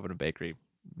 He just opened a bakery,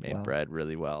 made bread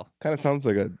really well. Kind of sounds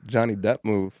like a Johnny Depp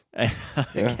move. Yeah,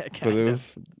 but it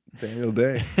was Daniel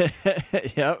Day.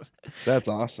 Yep. That's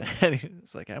awesome. And he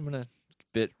was like, I'm gonna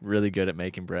get really good at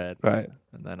making bread, right?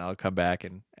 And then I'll come back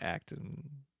and act and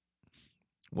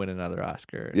win another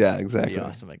Oscar. Yeah, exactly. Be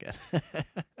awesome again.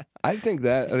 I think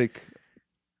that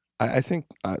I think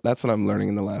that's what I'm learning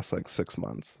in the last like 6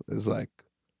 months is like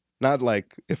not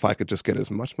like if I could just get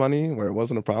as much money where it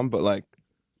wasn't a problem, but like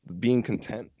being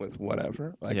content with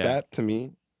whatever. Like that to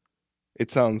me,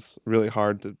 it sounds really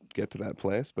hard to get to that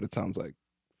place, but it sounds like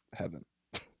heaven.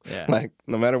 Yeah. Like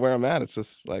no matter where I'm at, it's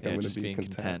just like I'm going to be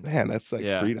content. Man, that's like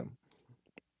freedom.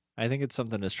 I think it's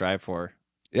something to strive for.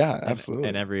 Yeah, absolutely.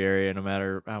 In every area, no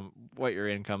matter what your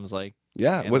income's like.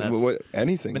 Yeah, what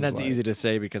anything. I mean, that's easy to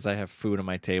say because I have food on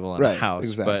my table and a house.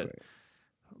 Exactly.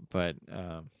 But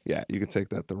Yeah, you could take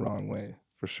that the wrong way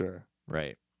for sure.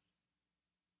 right.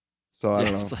 So I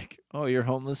don't It's know. like, oh, you're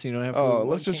homeless. You don't have food. Oh, What,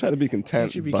 let's just try to be can't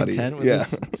content, you be buddy. content with Yeah.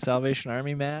 this Salvation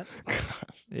Army, Matt?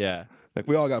 Gosh. Yeah. Like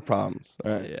we all got problems.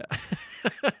 All right.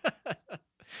 Yeah.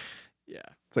 Yeah.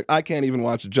 It's like I can't even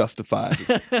watch Justified.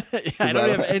 Yeah, I don't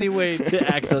have any way to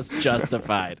access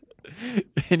Justified.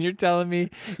 And you're telling me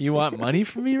you want money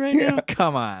from me right now?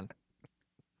 Come on.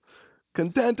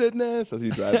 Contentedness as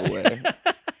you drive away,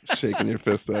 shaking your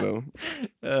fist at him.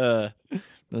 I'm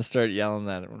gonna start yelling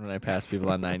that when I pass people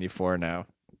on 94 now.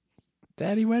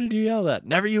 Daddy, why did you yell that?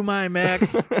 Never you mind,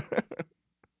 Max.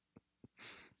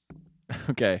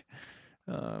 Okay.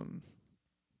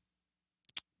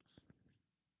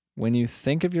 When you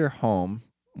think of your home,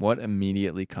 what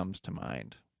immediately comes to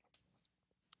mind?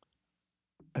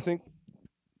 I think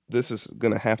this is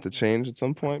gonna have to change at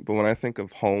some point, but when I think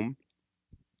of home,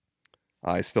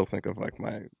 I still think of like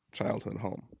my childhood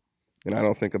home. And I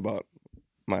don't think about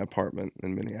my apartment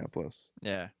in Minneapolis.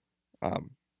 Yeah.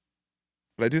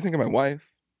 But I do think of my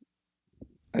wife.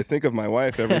 I think of my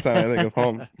wife every time I think of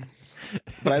home.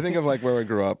 But I think of like where I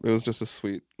grew up. It was just a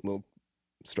sweet little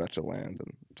stretch of land,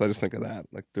 and so I just think of that.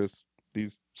 Like there's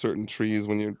these certain trees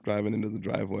when you're driving into the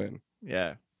driveway, and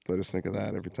Yeah. so I just think of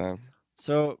that every time.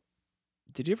 So,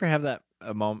 did you ever have that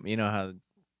a moment? You know how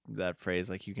that phrase,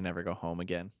 like, you can never go home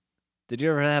again? Did you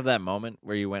ever have that moment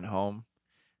where you went home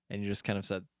and you just kind of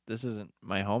said, this isn't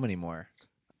my home anymore?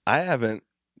 I haven't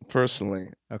personally.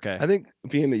 Okay. I think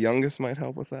being the youngest might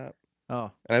help with that.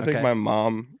 Oh. And I think okay. my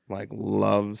mom like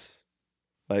loves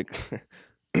like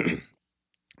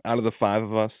out of the five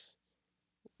of us,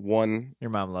 one. Your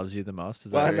mom loves you the most?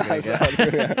 Is Well, that what you're I was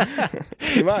gonna gonna- get?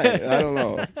 She might. I don't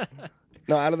know.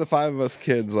 No, out of the five of us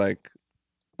kids, like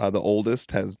the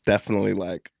oldest has definitely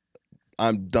like,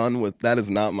 I'm done with that. Is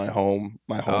not my home.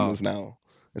 My home Oh. is now.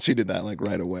 And she did that like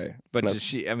right away. But And does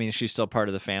she? I mean, she's still part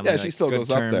of the family. Yeah, she like, still good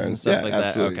goes up there terms and- and stuff yeah, like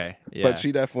absolutely. that. Okay. Yeah. But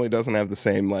she definitely doesn't have the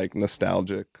same like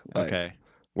nostalgic like okay.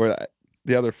 where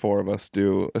the other four of us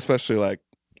do, especially like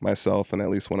myself and at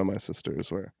least one of my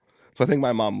sisters. Where so I think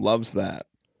my mom loves that,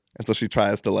 and so she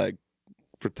tries to like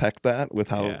protect that with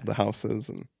how Yeah. the house is,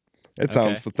 and it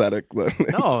sounds Okay. pathetic, but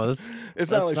No,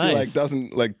 it's not like that's she like nice.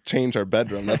 doesn't like change our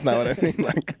bedroom. That's not what I mean.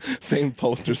 Like same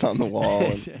posters on the wall.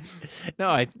 And, No,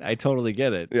 I totally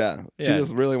get it. yeah, she Yeah.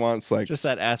 just really wants like Just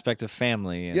that aspect of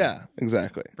family. And yeah,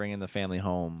 exactly. bringing the family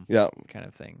home. Yeah, Kind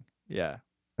of thing. Yeah.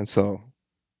 and so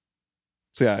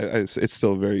yeah, it's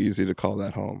still very easy to call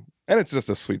that home, and it's just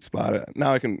a sweet spot.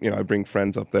 Now I can I bring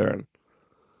friends up there,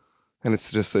 and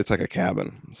it's like a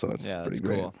cabin, so it's Yeah, pretty that's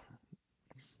great. cool.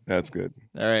 That's good.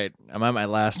 All right, I'm on my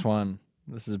last one.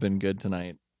 This has been good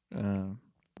tonight.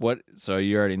 What? So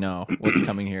you already know what's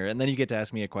coming here, and then you get to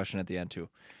ask me a question at the end too.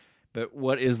 But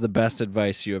what is the best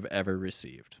advice you have ever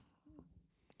received?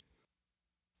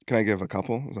 Can I give a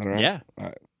couple? Is that all right? Yeah. All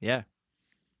right. Yeah.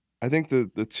 I think the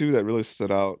two that really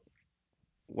stood out,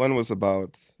 one was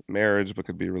about marriage, but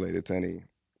could be related to any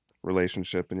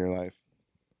relationship in your life.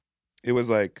 It was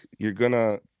like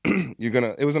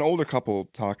it was an older couple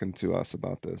talking to us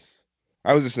about this.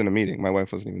 I was just in a meeting. My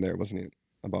wife wasn't even there. It wasn't even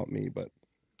about me, but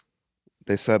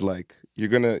they said like you're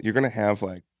gonna have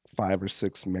like 5 or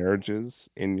 6 marriages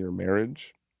in your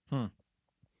marriage.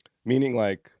 Meaning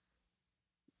like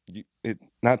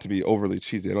not to be overly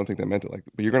cheesy. I don't think they meant it like,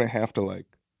 but you're gonna have to like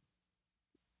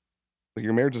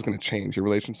your marriage is gonna change. Your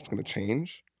relationship's gonna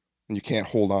change, and you can't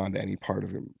hold on to any part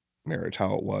of your marriage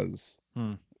how it was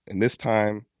in this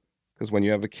time. Because when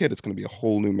you have a kid, it's going to be a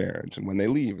whole new marriage, and when they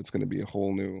leave, it's going to be a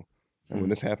whole new. And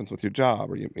when this happens with your job,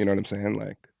 or you know what I'm saying?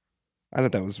 Like, I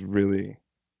thought that was really.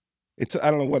 I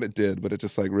don't know what it did, but it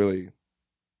just like really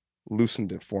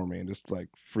loosened it for me, and just like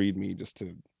freed me just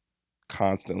to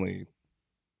constantly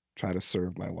try to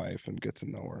serve my wife and get to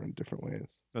know her in different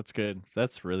ways. That's good.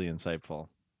 That's really insightful.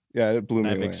 Yeah, it blew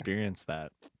me I've away. experienced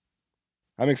that.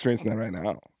 I'm experiencing that right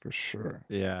now for sure.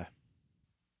 Yeah.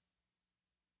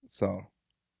 So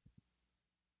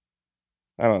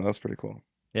I don't know. That's pretty cool.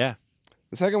 Yeah.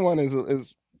 The second one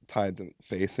is tied to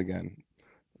faith again,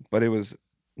 but it was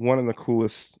one of the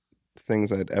coolest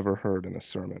things I'd ever heard in a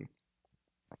sermon.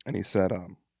 And he said,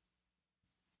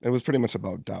 it was pretty much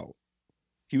about doubt.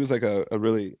 He was like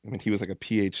he was like a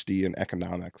PhD in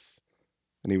economics.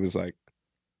 And he was like,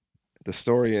 the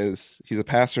story is he's a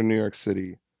pastor in New York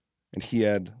City, and he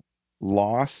had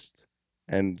lost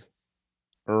and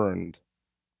earned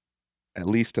at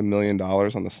least $1 million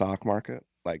on the stock market,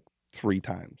 like 3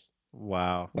 times.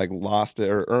 Wow. Like lost it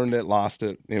or earned it, lost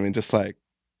it. I mean, just like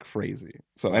crazy.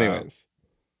 So anyways,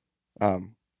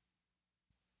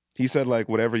 he said like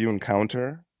whatever you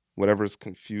encounter whatever's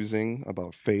confusing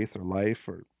about faith or life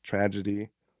or tragedy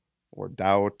or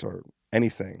doubt or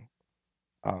anything,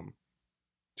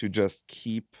 to just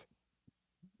keep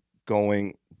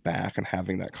going back and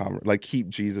having that like keep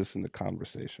Jesus in the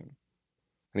conversation.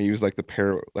 And he used like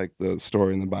like the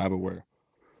story in the Bible where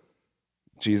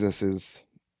Jesus is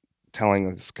telling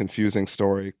this confusing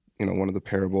story, one of the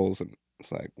parables, and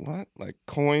it's like, what? Like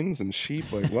coins and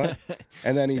sheep, like what?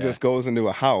 And then he Yeah. just goes into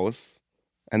a house,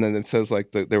 and then it says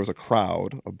like there was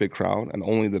a big crowd, and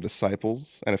only the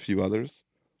disciples and a few others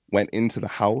went into the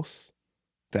house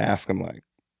to ask him like,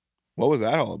 what was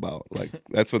that all about? Like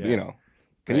that's what Yeah.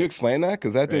 Can you Right. explain that?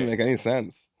 Because that didn't Right. make any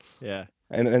sense. Yeah.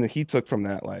 And he took from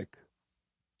that like,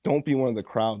 don't be one of the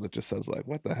crowd that just says like,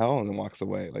 what the hell, and then walks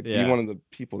away. Like be Yeah. one of the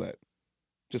people that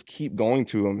just keep going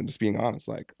to him and just being honest.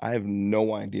 Like, I have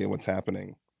no idea what's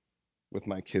happening with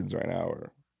my kids right now,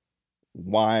 or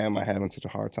why am I having such a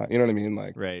hard time? You know what I mean?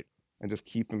 Like, Right. and just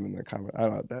keep them in their conversation. I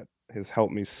don't know. That has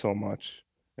helped me so much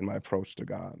in my approach to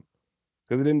God,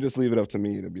 because it didn't just leave it up to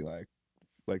me to be like,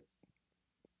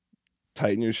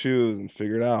 tighten your shoes and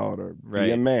figure it out, or be a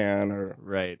Right. man, or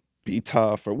Right. be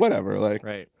tough, or whatever. Like,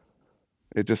 Right.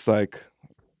 it just like,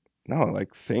 no,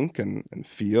 like think and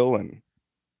feel and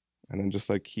then just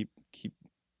like keep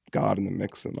God in the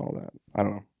mix and all that. I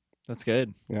don't know. That's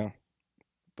good. Yeah.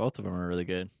 Both of them are really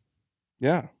good.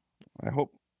 Yeah. I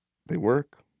hope they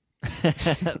work.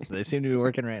 They seem to be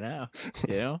working right now.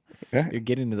 You know, Yeah. you're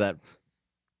getting to that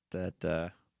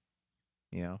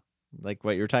like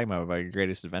what you were talking about your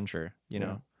greatest adventure. You Yeah.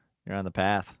 know, you're on the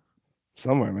path.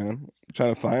 Somewhere, man. I'm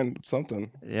trying to find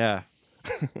something. Yeah.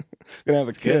 Gonna have a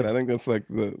It's kid. good. I think that's like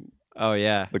Oh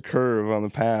yeah. the curve on the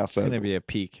path. It's gonna be a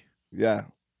peak Yeah.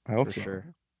 I hope for so.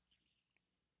 sure.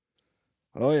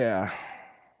 Oh yeah.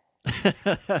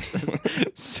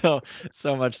 so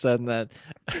much said in that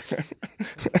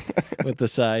with the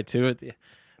sigh too. With the,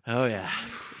 oh yeah.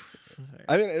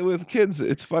 I mean, with kids,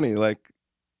 it's funny. Like,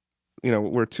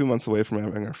 we're 2 months away from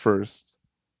having our first,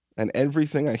 and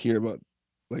everything I hear about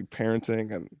like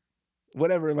parenting and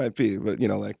whatever it might be, but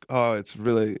like, oh,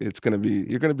 you're gonna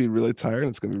be really tired, and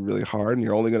it's gonna be really hard, and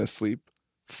you're only gonna sleep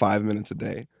 5 minutes a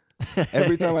day.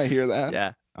 Every time I hear that,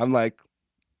 Yeah. I'm like,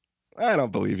 I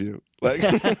don't believe you. Like,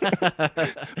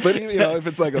 but if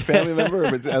it's like a family member,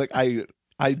 if it's like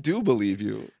I do believe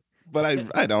you, but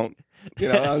I don't.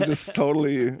 I'm just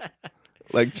totally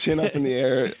like chin up in the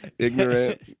air,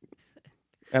 ignorant,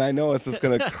 and I know it's just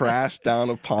gonna crash down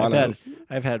upon us.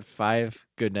 I've had 5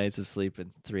 good nights of sleep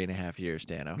in 3.5 years,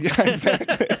 Dano. Yeah,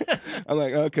 exactly. I'm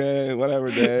like, okay,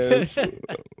 whatever, Dave.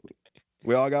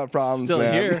 We all got problems, Still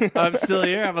man. here. I'm still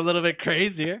here. I'm a little bit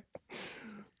crazier.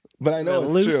 But I know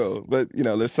it's Loose. true. But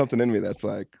there's something in me that's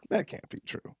like, that can't be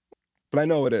true. But I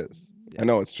know it is. Yeah. I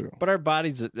know it's true. But our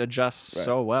bodies adjust Right.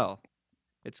 so well.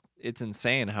 It's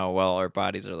insane how well our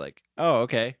bodies are like, oh,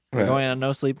 okay, we're Right. going on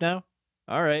no sleep now?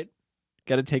 All right.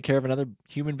 Got to take care of another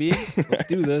human being? Let's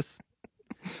do this.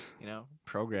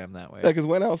 Program that way. Yeah, because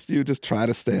when else do you just try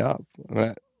to stay up?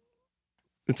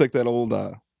 It's like that old,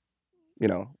 dude,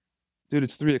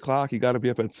 it's 3:00. You got to be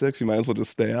up at 6. You might as well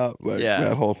just stay up. Like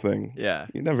that whole thing. Yeah.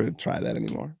 You never try that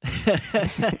anymore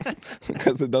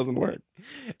because it doesn't work.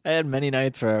 I had many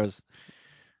nights where I was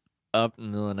up in the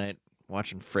middle of the night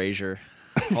watching Frasier.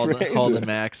 Holden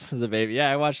Max as a baby.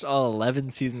 Yeah, I watched all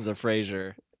 11 seasons of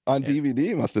Frasier. On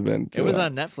DVD, must have been. It was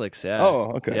on Netflix, yeah.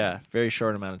 Oh, okay. Yeah, very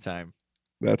short amount of time.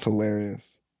 That's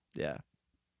hilarious. Yeah.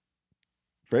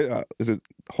 Is it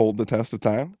hold the test of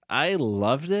time? I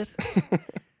loved it.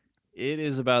 It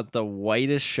is about the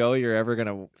whitest show you're ever going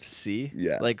to see.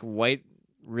 Yeah. Like white,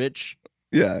 rich.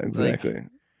 Yeah, exactly.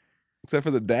 Except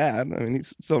for the dad. I mean,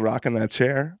 he's still rocking that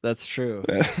chair. That's true.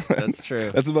 That's true.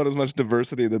 That's about as much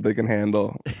diversity that they can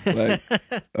handle. Like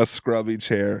a scrubby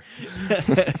chair.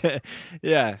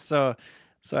 Yeah. So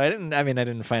I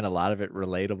didn't find a lot of it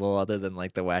relatable other than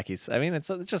like the wacky. I mean, it's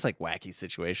just like wacky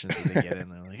situations that they get in.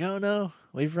 They're like, oh no,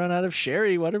 we've run out of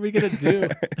sherry. What are we going to do?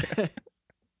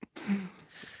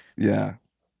 Yeah.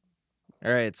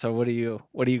 All right. So what do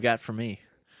you got for me?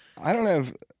 I don't know.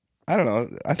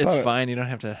 It's fine. You don't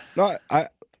have to. No, I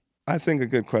think a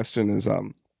good question is,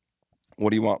 what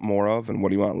do you want more of and what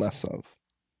do you want less of?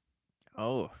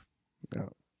 Oh. Yeah.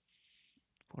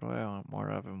 What do I want more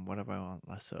of and what do I want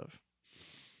less of?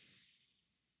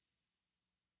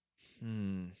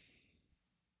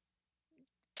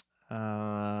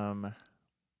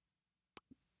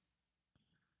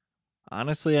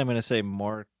 Honestly, I'm going to say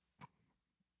more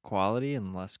quality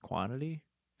and less quantity.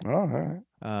 Oh, all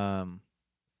right.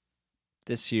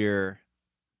 This year,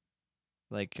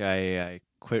 like I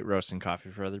quit roasting coffee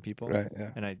for other people. Right.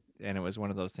 Yeah. And it was one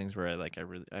of those things where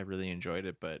I really enjoyed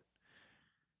it, but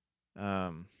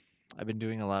I've been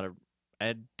doing I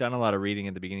had done a lot of reading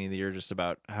at the beginning of the year just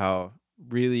about how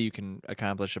really you can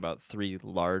accomplish about 3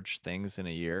 large things in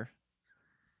a year.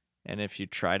 And if you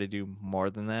try to do more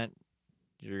than that,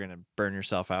 you're going to burn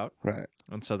yourself out. Right.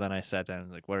 And so then I sat down and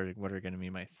was like, what are going to be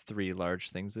my 3 large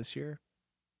things this year?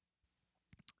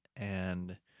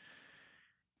 And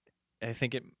I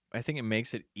think it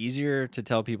makes it easier to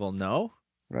tell people no,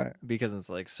 Right. because it's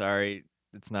like, sorry,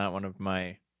 it's not one of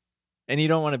my, and you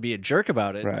don't want to be a jerk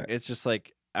about it. Right. It's just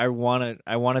like, I want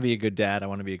to be a good dad. I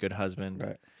want to be a good husband.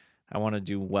 Right. I want to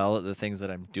do well at the things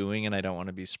that I'm doing, and I don't want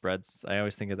to be spread. I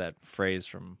always think of that phrase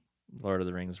from Lord of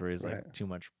the Rings where he's Right. like, too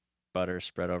much butter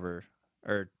spread over,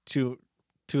 or too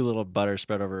little butter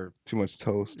spread over. Too much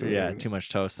toast. Or Yeah, whatever. too much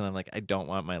toast. And I'm like, I don't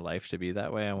want my life to be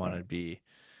that way. I want Right. to be,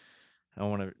 I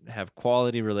want to have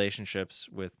quality relationships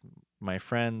with my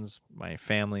friends, my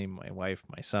family, my wife,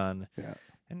 my son, Yeah.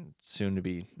 and soon to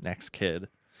be next kid.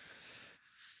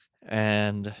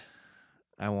 And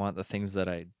I want the things that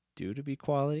I do to be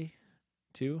quality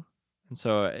too. And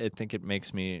so I think it's made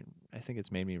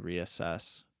me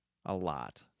reassess a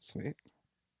lot. Sweet.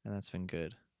 And that's been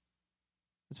good.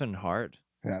 It's been hard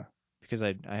Yeah. because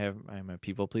I'm a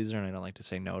people pleaser and I don't like to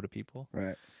say no to people.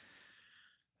 Right.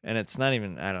 And it's not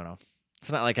even, I don't know.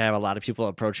 It's not like I have a lot of people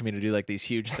approaching me to do like these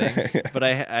huge things, Yeah. but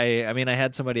I mean, I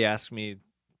had somebody ask me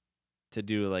to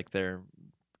do like their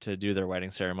wedding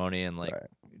ceremony and like Right.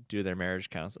 do their marriage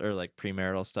counsel or like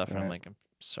premarital stuff. And I'm Right. like, I'm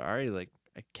sorry, like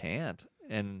I can't.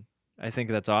 And I think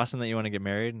that's awesome that you want to get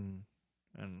married,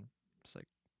 and it's like,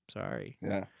 sorry.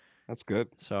 Yeah. That's good.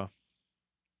 So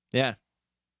yeah,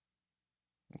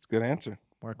 That's a good answer.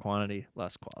 more quantity,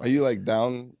 less Are quality. you like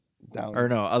down? Or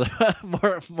no, other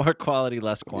more quality,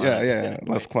 less quantity. Yeah.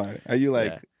 Less quantity. Are you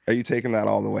like? Yeah. Are you taking that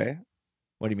all the way?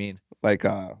 What do you mean? Like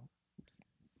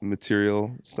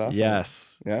material stuff?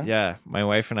 Yes. Yeah? Yeah. My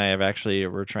wife and I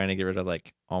we're trying to get rid of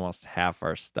like almost half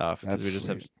our stuff because That's we just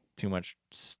have sweet. too much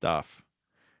stuff.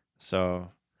 So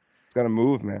It's got to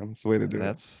move, man. It's the way to do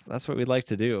that's what we'd like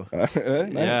to do. it.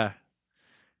 Nice. Yeah.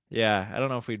 Yeah. I don't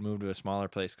know if we'd move to a smaller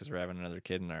place because we're having another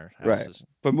kid and our house Right. is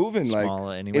But moving, like, small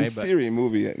anyway. in But theory,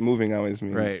 moving always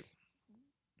means. Right.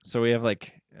 so we have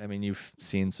like, I mean, you've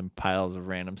seen some piles of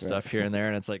random stuff here and there,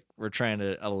 and it's like we're trying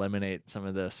to eliminate some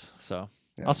of this. So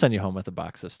Yeah. I'll send you home with a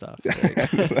box of stuff. There you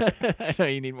go. I know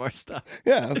you need more stuff.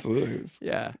 Yeah, absolutely.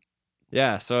 Yeah.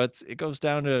 Yeah. So it goes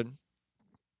down to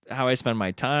how I spend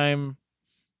my time,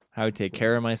 how I take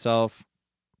care of myself,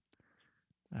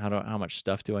 how much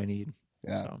stuff do I need.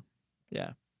 Yeah. So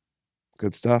yeah,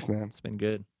 Good stuff, man. it's been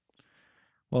good.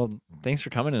 Well, thanks for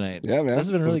coming tonight. Yeah, man. This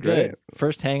has been It was really good. great.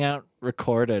 First hangout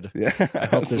recorded. Yeah. I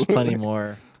hope there's plenty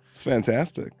more. It's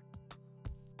fantastic.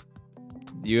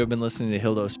 You have been listening to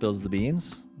Hildo Spills the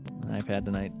Beans. I've had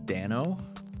tonight Dano,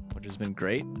 which has been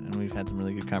great, and we've had some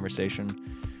really good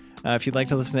conversation. If you'd like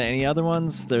to listen to any other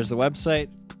ones, there's the website,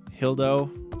 Hildo.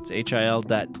 It's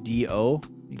HIL.do.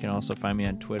 You can also find me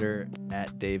on Twitter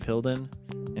at Dave Hilden.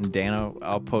 And Dano,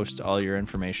 I'll post all your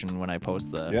information when I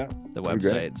post the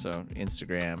website. So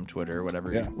Instagram, Twitter,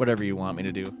 whatever you want me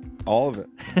to do. All of it.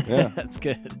 Yeah. That's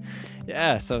good.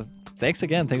 Yeah, so thanks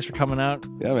again. Thanks for coming out.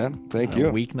 Yeah, man. Thank On you.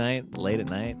 a weeknight, late at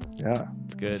night. Yeah.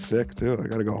 It's good. Sick, too. I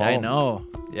got to go home. I know.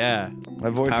 Yeah. My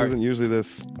voice isn't usually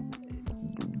this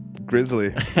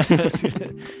grizzly.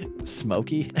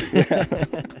 Smoky. Yeah.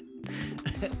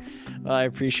 Well, I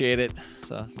appreciate it.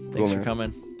 So thanks for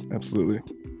coming. Absolutely.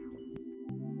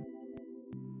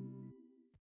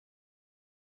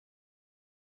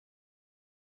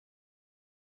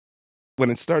 When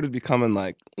it started becoming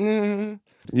like, you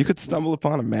could stumble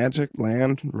upon a magic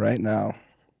land right now.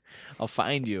 I'll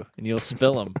find you and you'll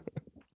spill them.